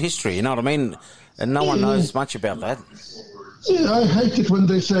it's a good history, you know what I mean? And no one knows much about that. Yeah, I hate it when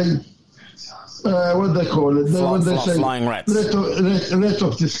they say, what they call it? When they say flying rats. Rat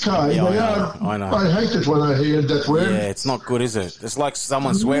of the sky. Yeah, I know. I hate it when I hear that word. Yeah, it's not good, is it? It's like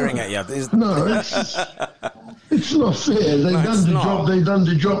someone swearing at you. No, it's not fair. They done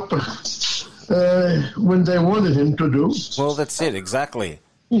the job when they wanted him to do. Well, that's it, exactly.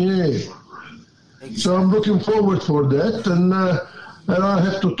 Yeah. So I'm looking forward for that, and I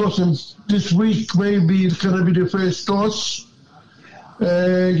have to toss him this week. Maybe it's going to be the first toss.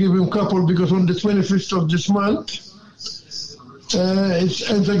 Give him a couple, because on the 25th of this month, it's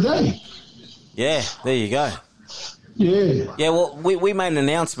end of day. Yeah, there you go. Yeah. Yeah, well, we made an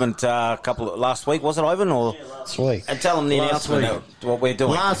announcement last week, was it, Ivan? Or last week. And tell them the announcement of what we're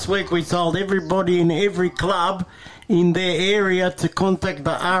doing. Last week we told everybody in every club in their area to contact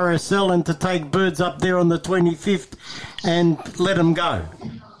the RSL and to take birds up there on the 25th and let them go.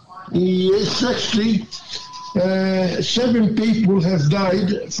 Yes, actually, 7 people have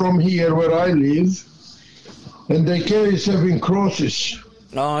died from here where I live, and they carry 7 crosses.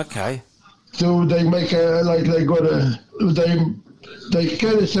 Oh, okay. So they make they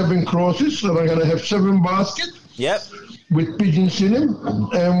carry 7 crosses, so they're going to have 7 baskets. Yep. With pigeons in them,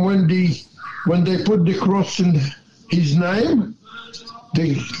 and when they put the cross in his name,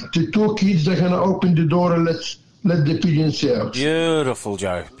 the 2 kids, they're going to open the door and let the pigeons out. Beautiful,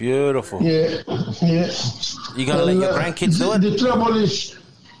 Joe. Beautiful. Yeah. You going to let your grandkids do it? The trouble is,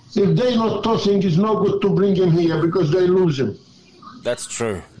 if they're not tossing, it's no good to bring him here because they lose him. That's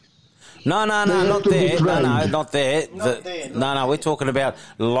true. No, not there. No, not there. No, we're talking about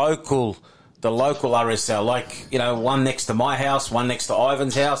the local RSL, like, one next to my house, one next to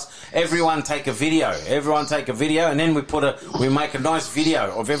Ivan's house. Everyone take a video, and then we make a nice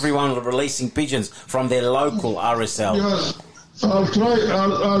video of everyone releasing pigeons from their local RSL. Yeah, I'll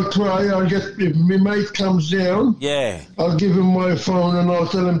try. I'll get, if my mate comes down. Yeah. I'll give him my phone and I'll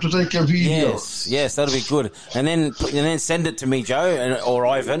tell him to take a video. Yes, that'll be good. And then send it to me, Joe, or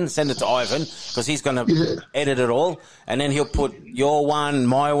Ivan. Send it to Ivan, because he's going to edit it all. And then he'll put your one,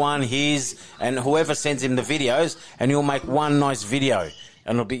 my one, his, and whoever sends him the videos, and he'll make one nice video.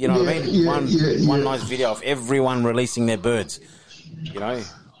 And it'll be, you know what I mean? One nice video of everyone releasing their birds,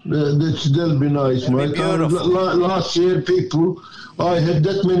 That'll be nice, mate. Last year, I had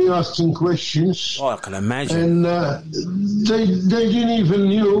that many asking questions. Oh, I can imagine. And they didn't even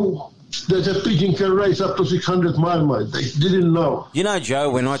knew that a pigeon can race up to 600 miles, mate. They didn't know.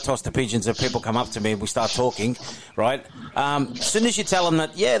 Joe, when I toss the pigeons, if people come up to me and we start talking, right? As soon as you tell them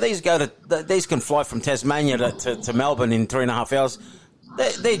that, these can fly from Tasmania to Melbourne in 3.5 hours,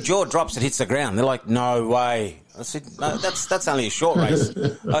 their jaw drops and hits the ground. They're like, no way. I said, no, that's only a short race.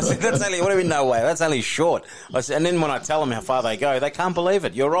 I said, what do you mean, no way? That's only short. I said, and then when I tell them how far they go, they can't believe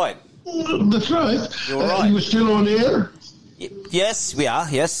it. You're right. That's right. You're right. You still on air? Yes, we are.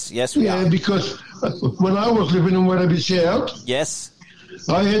 Yes, we are. Yeah, because when I was living in Werribee South, yes,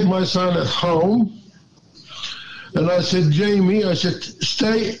 I had my son at home, and I said, Jamie,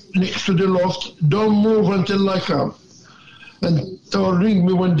 stay next to the loft. Don't move until I come. And they'll ring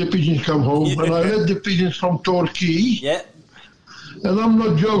me when the pigeons come home. Yeah. And I let the pigeons from Torquay. Yeah. And I'm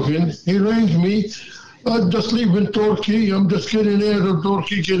not joking. He rings me. I'm just leaving Torquay. I'm just getting out of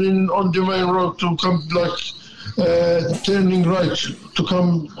Torquay, getting on the main road to come, turning right to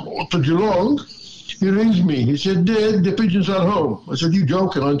come to Geelong. He rings me. He said, Dad, the pigeons are home. I said, you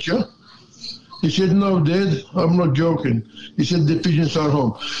joking, aren't you? He said, no, Dad, I'm not joking. He said, the pigeons are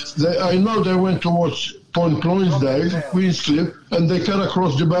home. I know they went towards Point Lonsdale, Queenscliff, and they cut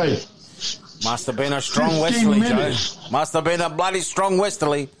across the bay. Must have been a strong westerly, Joe. Must have been a bloody strong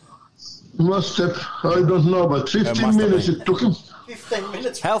westerly. Must have. I don't know, but 15 minutes it took him. 15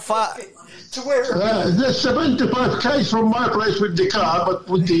 minutes. How far? To where? There's 75 k's from my place with the car, but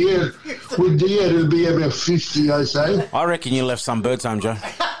with the air it'll be about 50, I say. I reckon you left some birds home, Joe.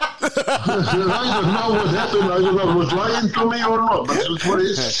 I don't know what happened. I don't know if it was lying to me or not, but that's what it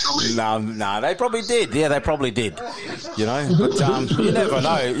is to me. No, they probably did. Yeah, they probably did. But you never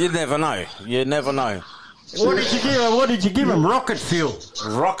know. You never know. What did you give him? Rocket fuel.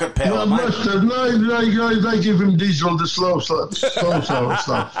 Rocket power, no, mate. They give him diesel, the slow stuff.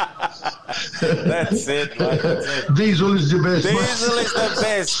 That's it, mate. That's it. Diesel is the best. Diesel is the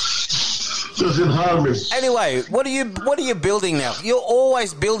best. Doesn't harm me. Anyway, what are you building now? You're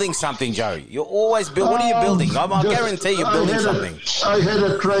always building something, Joe. You're always building. What are you building? I guarantee you're building something. I had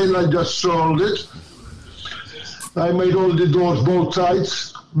a trailer, I just sold it. I made all the doors both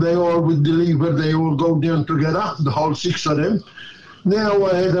sides. They all would deliver. They all go down together, the whole 6 of them. Now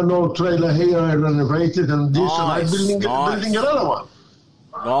I had an old trailer here. I renovated and this, and I'm building another one.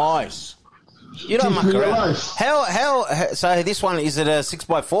 Nice. You don't muck around. How? So this one, is it a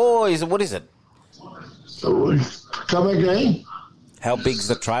 6x4? Is it, what is it? Come again? How big's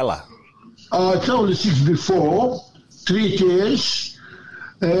the trailer? It's only 6x4, 3 tiers,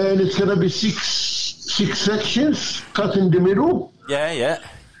 and it's gonna be six sections cut in the middle. Yeah.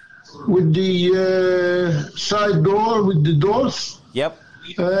 With the side door, with the doors. Yep.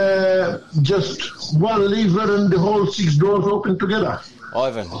 Just one lever and the whole 6 doors open together.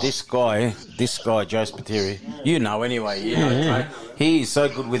 Ivan, this guy, Joe Spiteri, you know anyway, right? He is so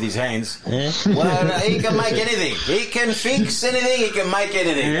good with his hands. Well, he can make anything. He can fix anything. He can make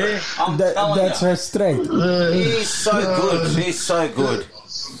anything. I'm telling you. That's her strength. He's so good. He's so good.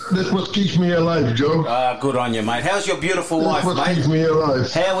 That's what keeps me alive, Joe. Good on you, mate. How's your beautiful wife, That's what mate? keeps me alive.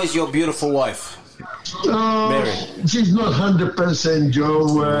 How is your beautiful wife, Mary? She's not 100%,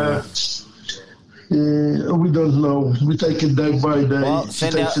 Joe. We don't know. We take it day by day. Well, she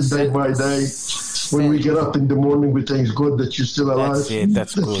takes it day by day. When we get up in the morning, we thank God that she's still alive. That's it.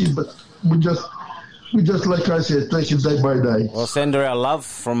 That's good. But we just, like I said, take it day by day. Well, send her our love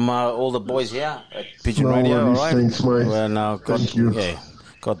from all the boys here at Pigeon Radio, all right? Thanks, mate. Well, no, God, Thank you. Yeah,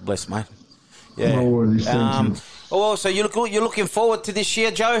 God bless, mate. Yeah. No worries, thank you. Oh, so you're looking forward to this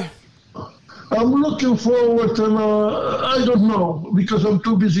year, Joe? I'm looking forward, and I don't know, because I'm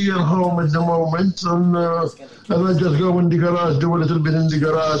too busy at home at the moment, and I just go in the garage, do a little bit in the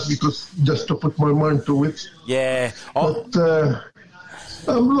garage, because just to put my mind to it. Yeah. But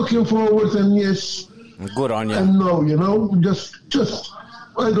I'm looking forward, and yes. Good on you. And no, just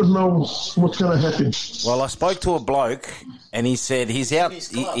I don't know what's going to happen. Well, I spoke to a bloke, and he said he's out.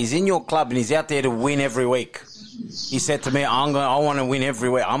 He's in your club, and he's out there to win every week. He said to me, I want to win every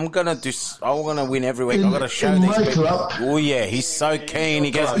week. I want to win every week. I've got to show these people. Club? Oh, yeah, he's so keen.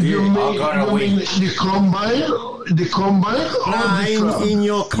 He goes, I've got to win. The combine? No, in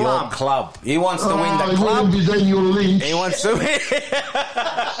your club. Your club. He wants to win the club. He wants to win.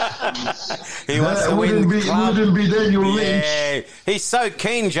 He wants to win the club. Wouldn't be then you Yeah, he's so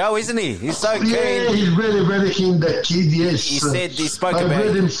keen, Joe, isn't he? He's so keen. Yeah, he's very, very keen, that kid, yes. He said he spoke about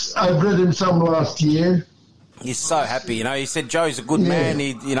it. I bred him some last year. He's so happy, He said Joe's a good man.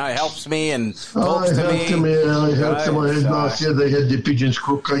 He, helps me and talks to me. I helped him. Last year they had the pigeons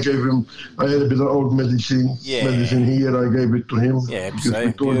cook. I had a bit of old medicine. Yeah. Medicine here. I gave it to him. Yeah, because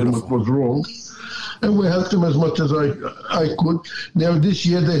we told him what was wrong, and we helped him as much as I could. Now this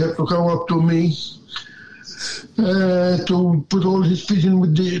year they have to come up to me to put all his pigeon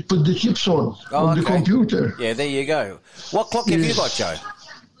put the chips on the computer. Yeah, there you go. What clock have you got, Joe?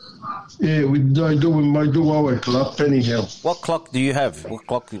 Yeah, I do our club anyhow. What clock do you have? What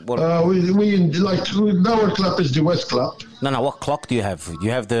clock? Our club is the West Club. No. What clock do you have?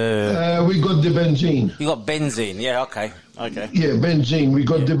 You have the. We got the benzene. You got benzene? Yeah. Okay. Yeah, benzene. We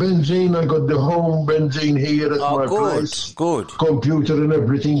got the benzene. I got the home benzene here at my place. Good. Computer and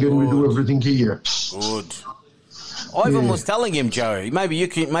everything, and we do everything here. Good. Ivan was telling him, Joe. Maybe you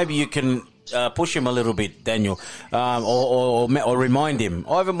can. Push him a little bit, Daniel, or remind him.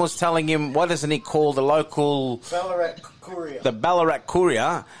 Ivan was telling him, what doesn't he call the local... Ballarat Courier. The Ballarat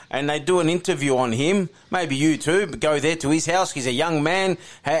Courier, and they do an interview on him. Maybe you too, go there to his house. He's a young man,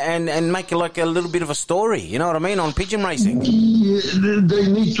 and make like a little bit of a story, you know what I mean, on pigeon racing. Yeah, they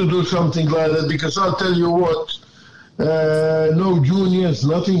need to do something like that, because I'll tell you what, no juniors,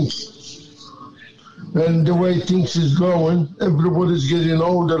 nothing. And the way things is going, everybody's getting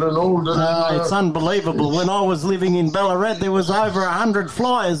older and older. It's unbelievable. When I was living in Ballarat, there was over 100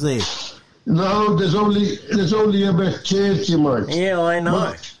 flyers there. No, there's only about 30, mate. Yeah, I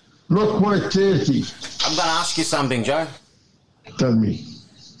know. Not quite 30. I'm going to ask you something, Joe. Tell me.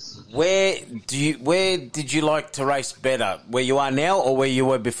 Where did you like to race better? Where you are now or where you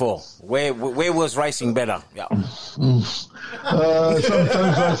were before? Where was racing better? Yeah.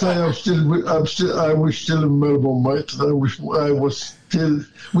 Sometimes I say I was still in Melbourne, mate. I was still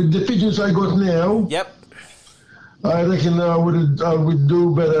with the pigeons I got now. Yep. I reckon I would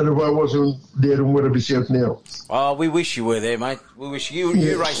do better if I wasn't there and where I be out now. Oh, we wish you were there, mate. We wish you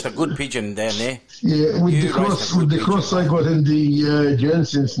raced a good pigeon down there. Yeah, with the cross I got in the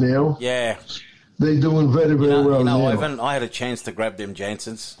Jensen's now. Yeah. They're doing very, very well now. Ivan, I had a chance to grab them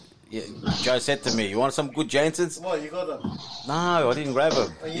Jansons. Joe said to me, "You want some good Jansons?" What, you got them? No, I didn't grab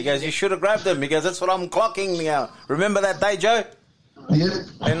them. He goes, "You should have grabbed them." He goes, "That's what I'm clocking now." Remember that day, Joe? Yep.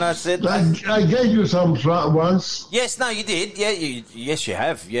 And I said, I gave you some once. Yes, no, you did. Yeah, yes, you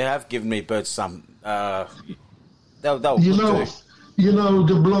have. You have given me birds some. They'll You good know, too. you know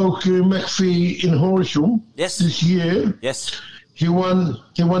the bloke McPhee in Horsham. Yes. This year. Yes. He won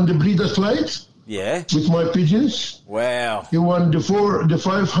the Breeders' Plate. Yeah. With my pigeons. Wow. He won the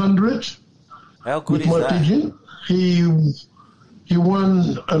 500. How good with is my that? pigeon. He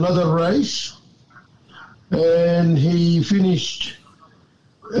won another race, and he finished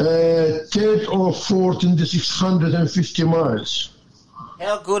third or fourth in the 650 miles.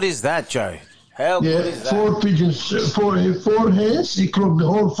 How good is that, Joe? How good is that? 4 pigeons, four hands. He clocked the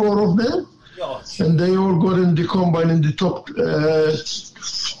whole 4 of them, and they all got in the combine in the top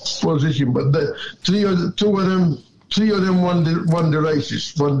position. But three of them won the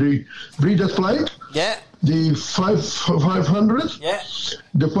races. Won the Breeders' Plate. Yeah. The 500. Yeah.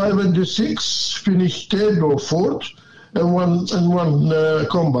 The 5 and the 6 finished third or fourth, and one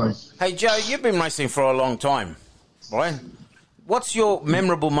combine. Hey, Joe, you've been racing for a long time, right? What's your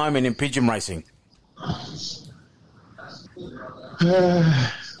memorable moment in pigeon racing?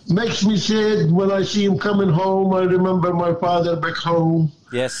 Makes me sad when I see him coming home. I remember my father back home.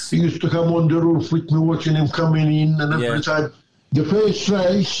 Yes. He used to come on the roof with me, watching him coming in, and every time. The first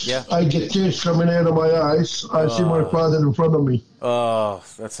race, I get tears coming out of my eyes. I see my father in front of me. Oh,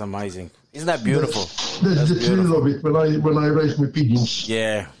 that's amazing. Isn't that beautiful? That's the thrill of it when I race my pigeons.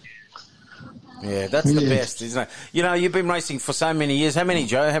 Yeah. Yeah, that's the best, isn't it? You know, you've been racing for so many years. How many,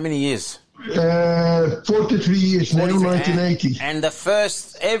 Joe? How many years? 43 years now, 1980. And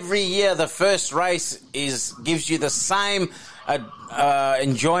every year, the first race gives you the same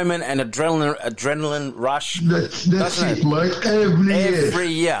enjoyment and adrenaline rush. That's it, mate. Every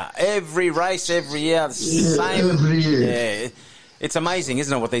year. Every race, every year. The same. Every year. Yeah. It's amazing,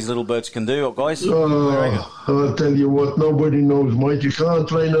 isn't it, what these little birds can do, guys? Oh, I'll tell you what, nobody knows, mate. You can't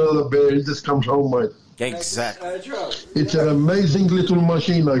train another bear. He just comes home, mate. Exactly. It's an amazing little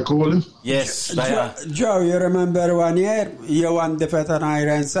machine, I call him. Yes, they are. Joe, you remember 1 year you won the Fat I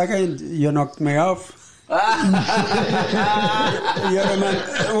ran second, you knocked me off. You remember,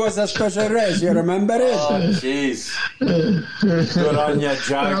 it was a special race, you remember it? Oh, jeez. Good on you,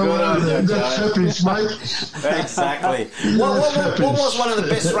 Joe. Good on you, Joe. That's happens, mate. Exactly. What was one of the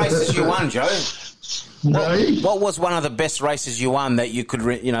best races you won, Joe? What was one of the best races you won that you could,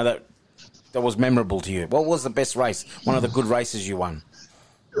 that was memorable to you? What was the best race? One of the good races you won?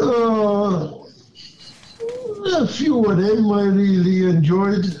 A few of them I really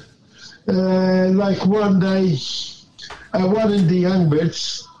enjoyed. Like one day, I won in the young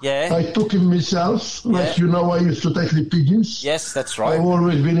birds. Yeah. I took him myself. Like I used to take the pigeons. Yes, that's right. I've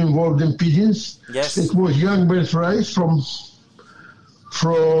always been involved in pigeons. Yes. It was young birds race from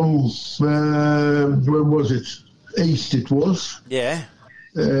where was it? East it was. Yeah.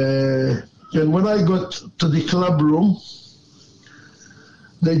 And when I got to the club room,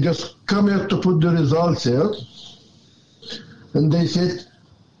 they just come out to put the results out. And they said,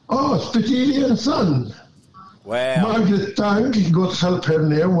 "Oh, Spiteri and son." Wow. Margaret Tang, God help her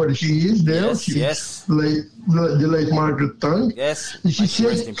now, where she is now. Yes. The late Margaret Tang. Yes. And she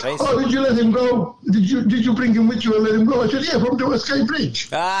said, "Oh, did you let him go? Did you bring him with you and let him go?" I said, "Yeah, from the West Cape Bridge."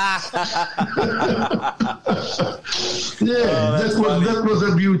 That was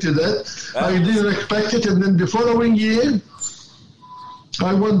a beauty. I didn't expect it. And then the following year,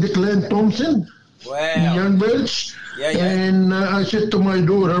 I won the Glen Thompson. Wow. In young birds. And I said to my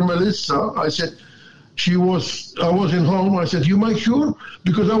daughter, Melissa, I said, I wasn't home. I said, "You make sure,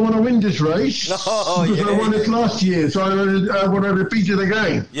 because I want to win this race. Because I won it last year, so I want to repeat it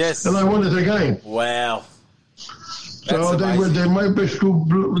again." Yes. And I won it again. Wow. So they were my best two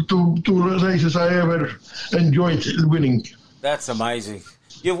races I ever enjoyed winning. That's amazing.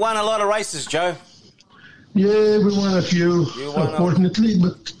 You've won a lot of races, Joe. Yeah, we won a few, unfortunately,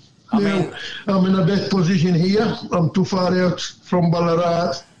 but I'm in a bad position here. I'm too far out from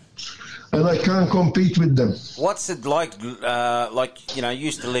Ballarat, and I can't compete with them. What's it like? You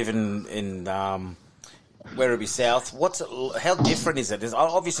used to live in Werribee South. How different is it?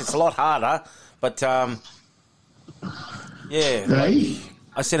 Obviously, it's a lot harder, but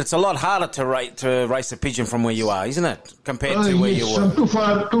I said it's a lot harder to race a pigeon from where you are, isn't it? Compared to where you were. I'm too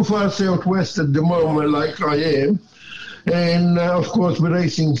far southwest at the moment, like I am. And of course, we're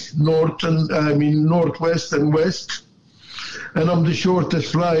racing northwest and west. And I'm the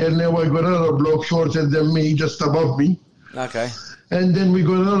shortest flyer. Now I got another bloke shorter than me, just above me. Okay. And then we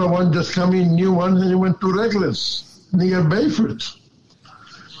got another one just come in, new one, and he went to Reglas near Bayford.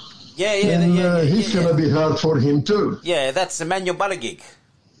 And he's going to be hard for him too. Yeah, that's Emmanuel Buttigieg.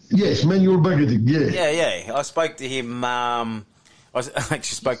 Yes, Manuel Buttigieg, yeah. Yeah. I spoke to him. I actually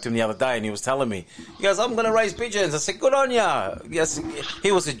spoke to him the other day, and he was telling me. He goes, "I'm going to raise pigeons." I said, "Good on ya." Yes,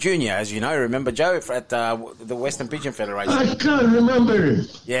 he was a junior, as you know. Remember Joe at the Western Pigeon Federation? I can't remember him.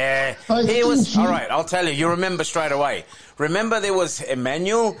 Yeah, he was. All right, I'll tell you. You remember straight away. Remember there was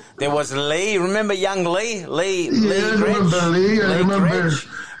Emmanuel. There was Lee. Remember young Lee? Lee. I remember Lee. I remember.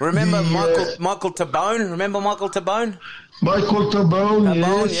 Remember Michael Tabone? Remember Michael Tabone? Michael Tabone,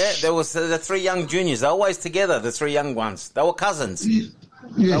 yes. Yeah, there was the three young juniors. They're always together, the three young ones. They were cousins. Yes.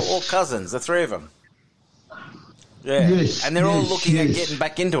 They were all cousins, the three of them. Yeah, yes, and they're all looking at getting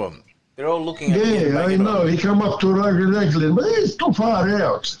back into them. They're all looking at getting back into them. Yeah, I know. He come up to Raglan, but he's too far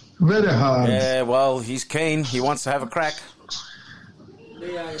out. Very hard. Yeah, well, he's keen. He wants to have a crack.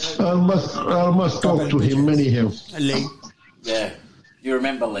 I must talk to him anyhow. Lee. Yeah. You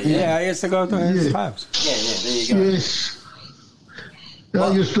remember Lee? Yeah, I used to go to his house. Yeah, there you go. Yes. I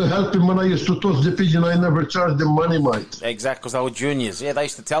used to help him when I used to toss the pigeon. I never charged them money, mate. Exactly, because they were juniors. Yeah, they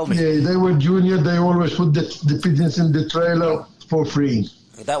used to tell me. Yeah, they were junior. They always put the pigeons in the trailer for free.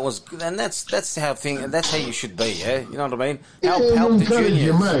 That was, and that's how that's how you should be. Yeah, you know what I mean. Help the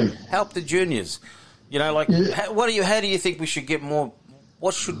juniors. Mate. Help the juniors. You know, like how do you think we should get more?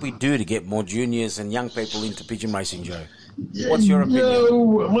 What should we do to get more juniors and young people into pigeon racing, Joe? What's your opinion?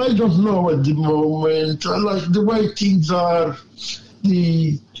 No, I don't know at the moment. Like the way things are.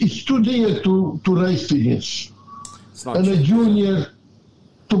 It's too dear to raise pigeons. And a junior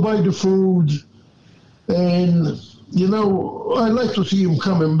to buy the food. And, I like to see him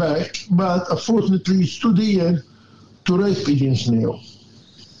coming back, but unfortunately it's too dear to raise pigeons now.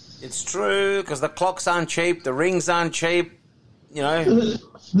 It's true, because the clocks aren't cheap, the rings aren't cheap, There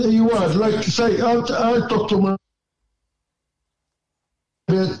you are. Like say, I talked to my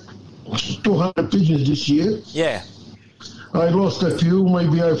 200 pigeons this year. Yeah. I lost a few.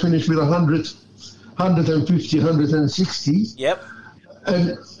 Maybe I finished with 100, 150, 160. Yep.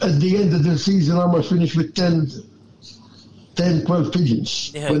 And at the end of the season, I must finish with 10, 12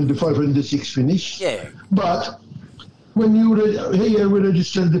 pigeons when the 506 finish. Yeah. But when you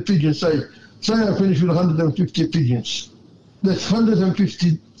register the pigeons, say I finish with 150 pigeons. That's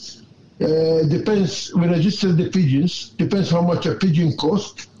 150. Depends. We register the pigeons. Depends how much a pigeon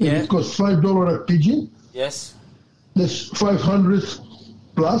costs. Yeah. If it costs $5 a pigeon. Yes. That's 500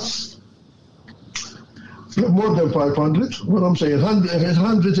 plus. More than 500. What I'm saying,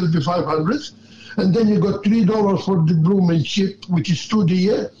 100 will be 500, and then you got $3 for the blooming chip, which is too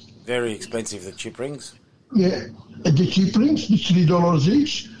dear. Very expensive. The chip rings. Yeah, the chip rings, the $3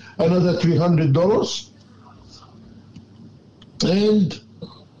 each. Another $300, and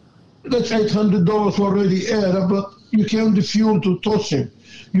that's $800 already added. But you count the fuel to toss him,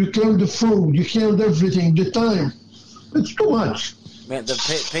 you count the food, you count everything, the time. It's too much. Man, the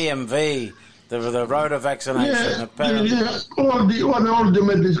PMV, the rotor vaccination, all the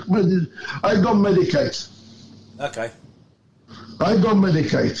medicine. I don't medicate. Okay. I don't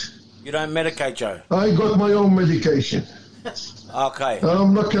medicate. You don't medicate, Joe? I got my own medication. Okay.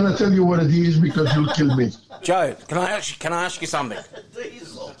 I'm not going to tell you what it is because you'll kill me. Joe, can I ask you something?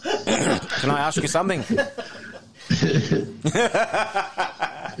 Can I ask you something?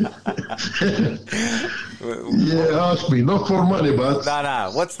 Yeah, ask me. Not for money, but...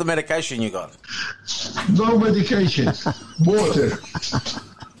 No. What's the medication you got? No medication. Water.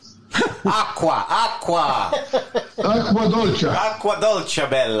 Acqua. Acqua dolce. Acqua dolce,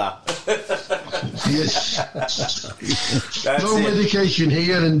 bella. Yes. No medication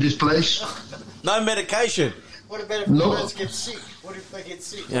here in this place. No medication? What about if the birds get sick? What if they get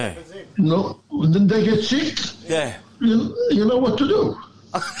sick? Yeah. No, then they get sick. Yeah. You know what to do.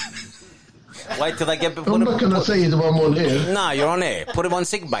 Wait till they get... I'm not going to say it if I'm on air. No, you're on air. Put him on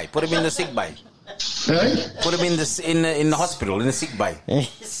sick bay. Put him in the sick bay. Hey? Put him in the hospital, in the sick bay.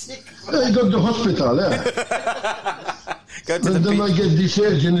 I go to the hospital, yeah. Go to and then I get the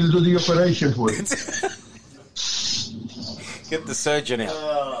surgeon, he'll do the operation for it. Get the surgeon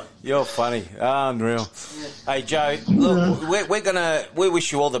out. You're funny. Unreal. Hey, Joe, look, we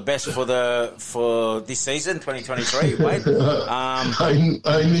wish you all the best for this season, 2023, mate.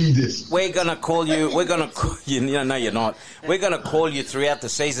 I need this. We're gonna call you. No, you're not. We're gonna call you throughout the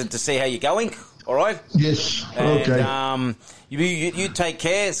season to see how you're going. All right? Yes. And, okay. You take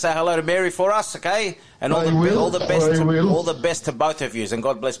care. Say hello to Mary for us, okay? And all the best to both of you, and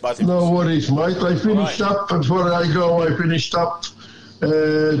God bless both of you. No worries, mate. I finished up before I go. I finished up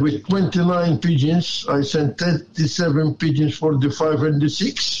with 29 pigeons. I sent 37 pigeons for the 5 and the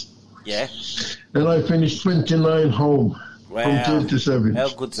 6. Yeah. And I finished 29 home. Wow. from 10 to 7. How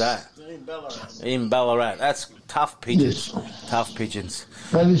good's that? In Ballarat. That's tough pigeons. Yes. Tough pigeons.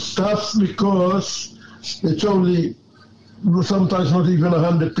 And it's tough because it's only sometimes not even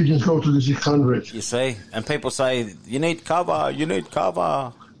 100 pigeons go to the 600. You see? And people say, you need cover, you need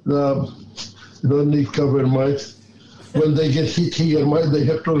cover. No, you don't need cover, mate. When they get hit here, mate, they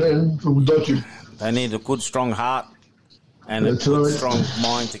have to learn to dodge it. They need a good, strong heart and That's a good, right. strong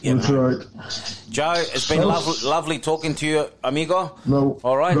mind to get That's them. right. Joe, it's been lovely talking to you, amigo. No,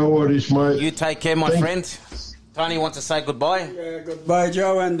 all right. No worries, mate. You take care, my friend. Tony wants to say goodbye. Yeah, goodbye,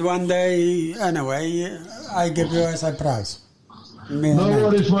 Joe. And one day, anyway, I give you a surprise. No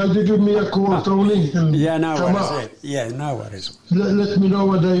worries, mate. You give me a call, Tony. Yeah, no come worries. up. Yeah, no worries. Let me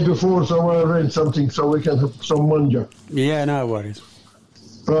know a day before so I arrange something so we can have some manja. Yeah, no worries.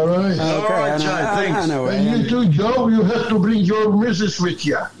 All right. Okay, Joe. thanks. Anyway, And you too, Joe. You have to bring your missus with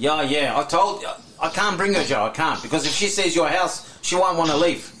you. Yeah. I told you. I can't bring her, Joe. I can't. Because if she sees your house, she won't want to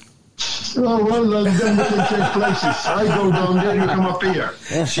leave. Oh, well, then we can change places. I go down there, you come up here.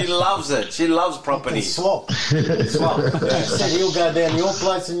 She loves it. She loves property. Swap. Said he'll go down your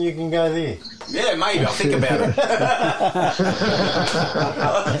place and you can go there. Yeah, maybe. I'll think about it.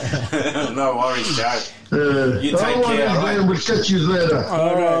 No worries, Joe. You take care, all right? We'll catch you later.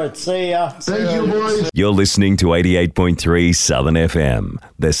 All right, see ya. Thank you, boys. You're listening to 88.3 Southern FM,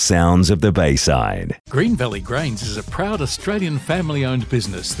 the sounds of the Bayside. Green Valley Grains is a proud Australian family-owned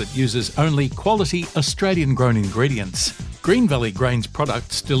business that uses only quality Australian-grown ingredients. Green Valley Grains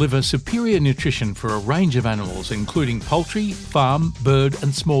products deliver superior nutrition for a range of animals, including poultry, farm, bird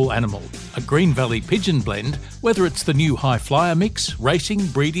and small animal. A Green Valley pigeon blend, whether it's the new High Flyer mix, racing,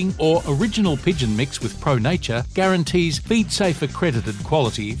 breeding or original pigeon mix with Pro Nature, guarantees feed-safe accredited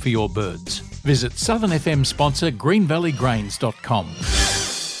quality for your birds. Visit Southern FM sponsor greenvalleygrains.com.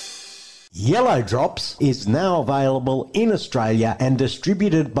 Yellow Drops is now available in Australia and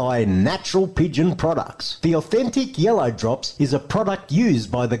distributed by Natural Pigeon Products. The authentic Yellow Drops is a product used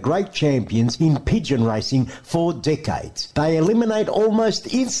by the great champions in pigeon racing for decades. They eliminate almost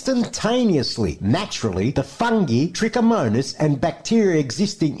instantaneously, naturally, the fungi, trichomonas and bacteria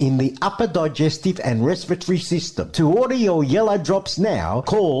existing in the upper digestive and respiratory system. To order your Yellow Drops now,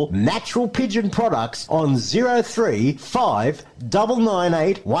 call Natural Pigeon Products on 035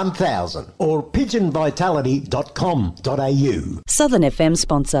 998 1000 or pigeonvitality.com.au. Southern FM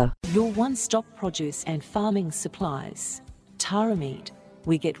sponsor. Your one-stop produce and farming supplies. Tara Meat.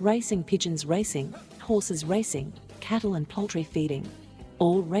 We get racing pigeons racing, horses racing, cattle and poultry feeding.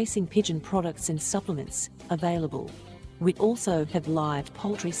 All racing pigeon products and supplements available. We also have live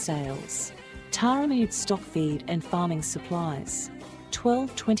poultry sales. Tara Meat stock feed and farming supplies.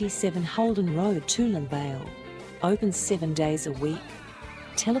 1227 Holden Road, Toolan Vale. Open 7 days a week.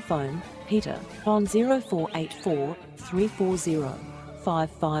 Telephone Peter on 0484 340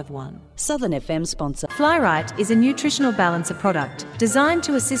 551. Southern FM sponsor. Fly-Right is a nutritional balancer product designed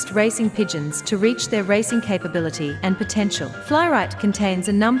to assist racing pigeons to reach their racing capability and potential. Fly-Right contains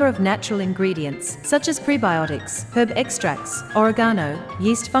a number of natural ingredients such as prebiotics, herb extracts, oregano,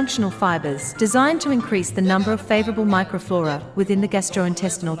 yeast functional fibers designed to increase the number of favourable microflora within the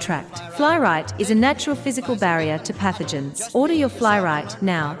gastrointestinal tract. Fly-Right is a natural physical barrier to pathogens. Order your Fly-Right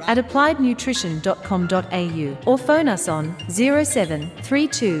now at appliednutrition.com.au or phone us on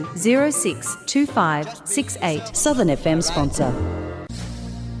 0732 062568. Southern FM sponsor.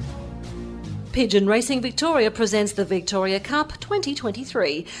 Pigeon Racing Victoria presents the Victoria Cup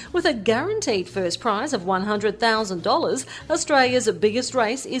 2023 with a guaranteed first prize of $100,000. Australia's biggest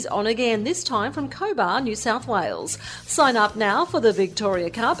race is on again, this time from Cobar, New South Wales. Sign up now for the Victoria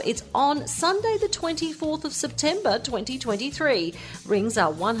Cup. It's on Sunday the 24th of September 2023. Rings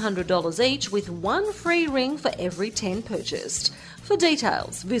are $100 each with one free ring for every 10 purchased. For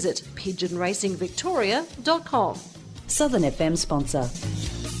details, visit pigeonracingvictoria.com. Southern FM sponsor.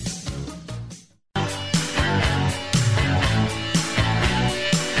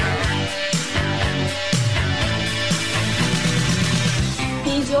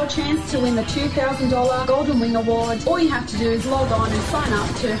 Here's your chance to win the $2,000 Golden Wing Award. All you have to do is log on and sign up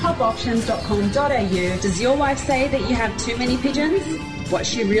to hopoptions.com.au. Does your wife say that you have too many pigeons? What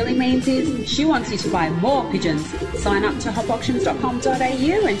she really means is she wants you to buy more pigeons. Sign up to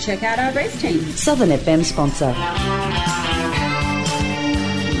hopoptions.com.au and check out our race team. Southern FM sponsor.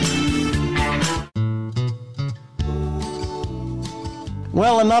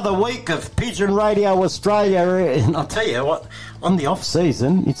 Well, another week of Pigeon Radio Australia, and I'll tell you what, on the off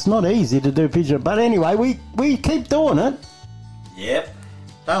season, it's not easy to do pigeon, but anyway, we keep doing it. Yep.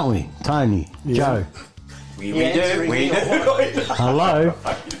 Don't we, Tony, Joe? We do. Hello.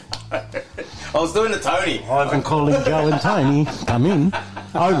 I was doing the Tony. Ivan calling Joe and Tony. Come in.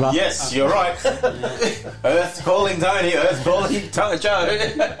 Over. Yes, you're right. Earth calling Tony, Earth calling Joe.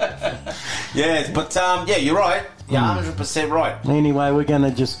 Yes, but you're right. You're 100% right. Anyway, we're going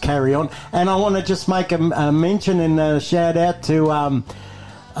to just carry on. And I want to just make a mention and a shout out to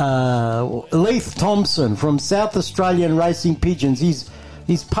Leith Thompson from South Australian Racing Pigeons.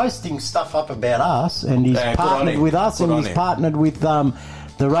 He's posting stuff up about us, and he's partnered with us, and he's partnered with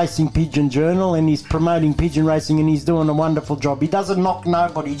the Racing Pigeon Journal, and he's promoting pigeon racing, and he's doing a wonderful job. He doesn't knock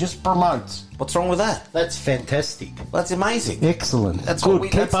nobody, he just promotes. What's wrong with that? That's fantastic. That's amazing. Excellent. That's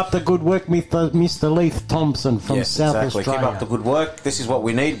good. Keep up the good work, Mr. Leith Thompson from South Australia. Keep up the good work. This is what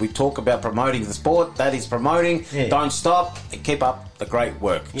we need. We talk about promoting the sport. That is promoting. Yeah. Don't stop. And keep up the great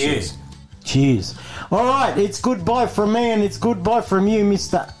work. Cheers. Cheers. All right, it's goodbye from me, and it's goodbye from you,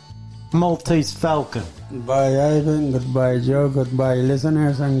 Mr. Maltese Falcon. Goodbye, Ivan. Goodbye, Joe. Goodbye,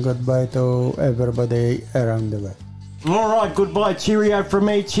 listeners, and goodbye to everybody around the world. All right, goodbye. Cheerio from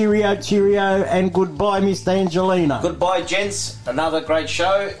me. Cheerio, cheerio, and goodbye, Mr. Angelino. Goodbye, gents. Another great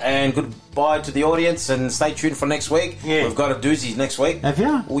show, and goodbye to the audience, and stay tuned for next week. Yeah. We've got a doozy next week. Have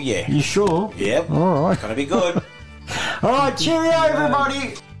you? Oh, yeah. You sure? Yep. All right. It's going to be good. All right, cheerio,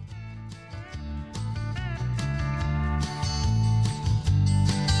 everybody.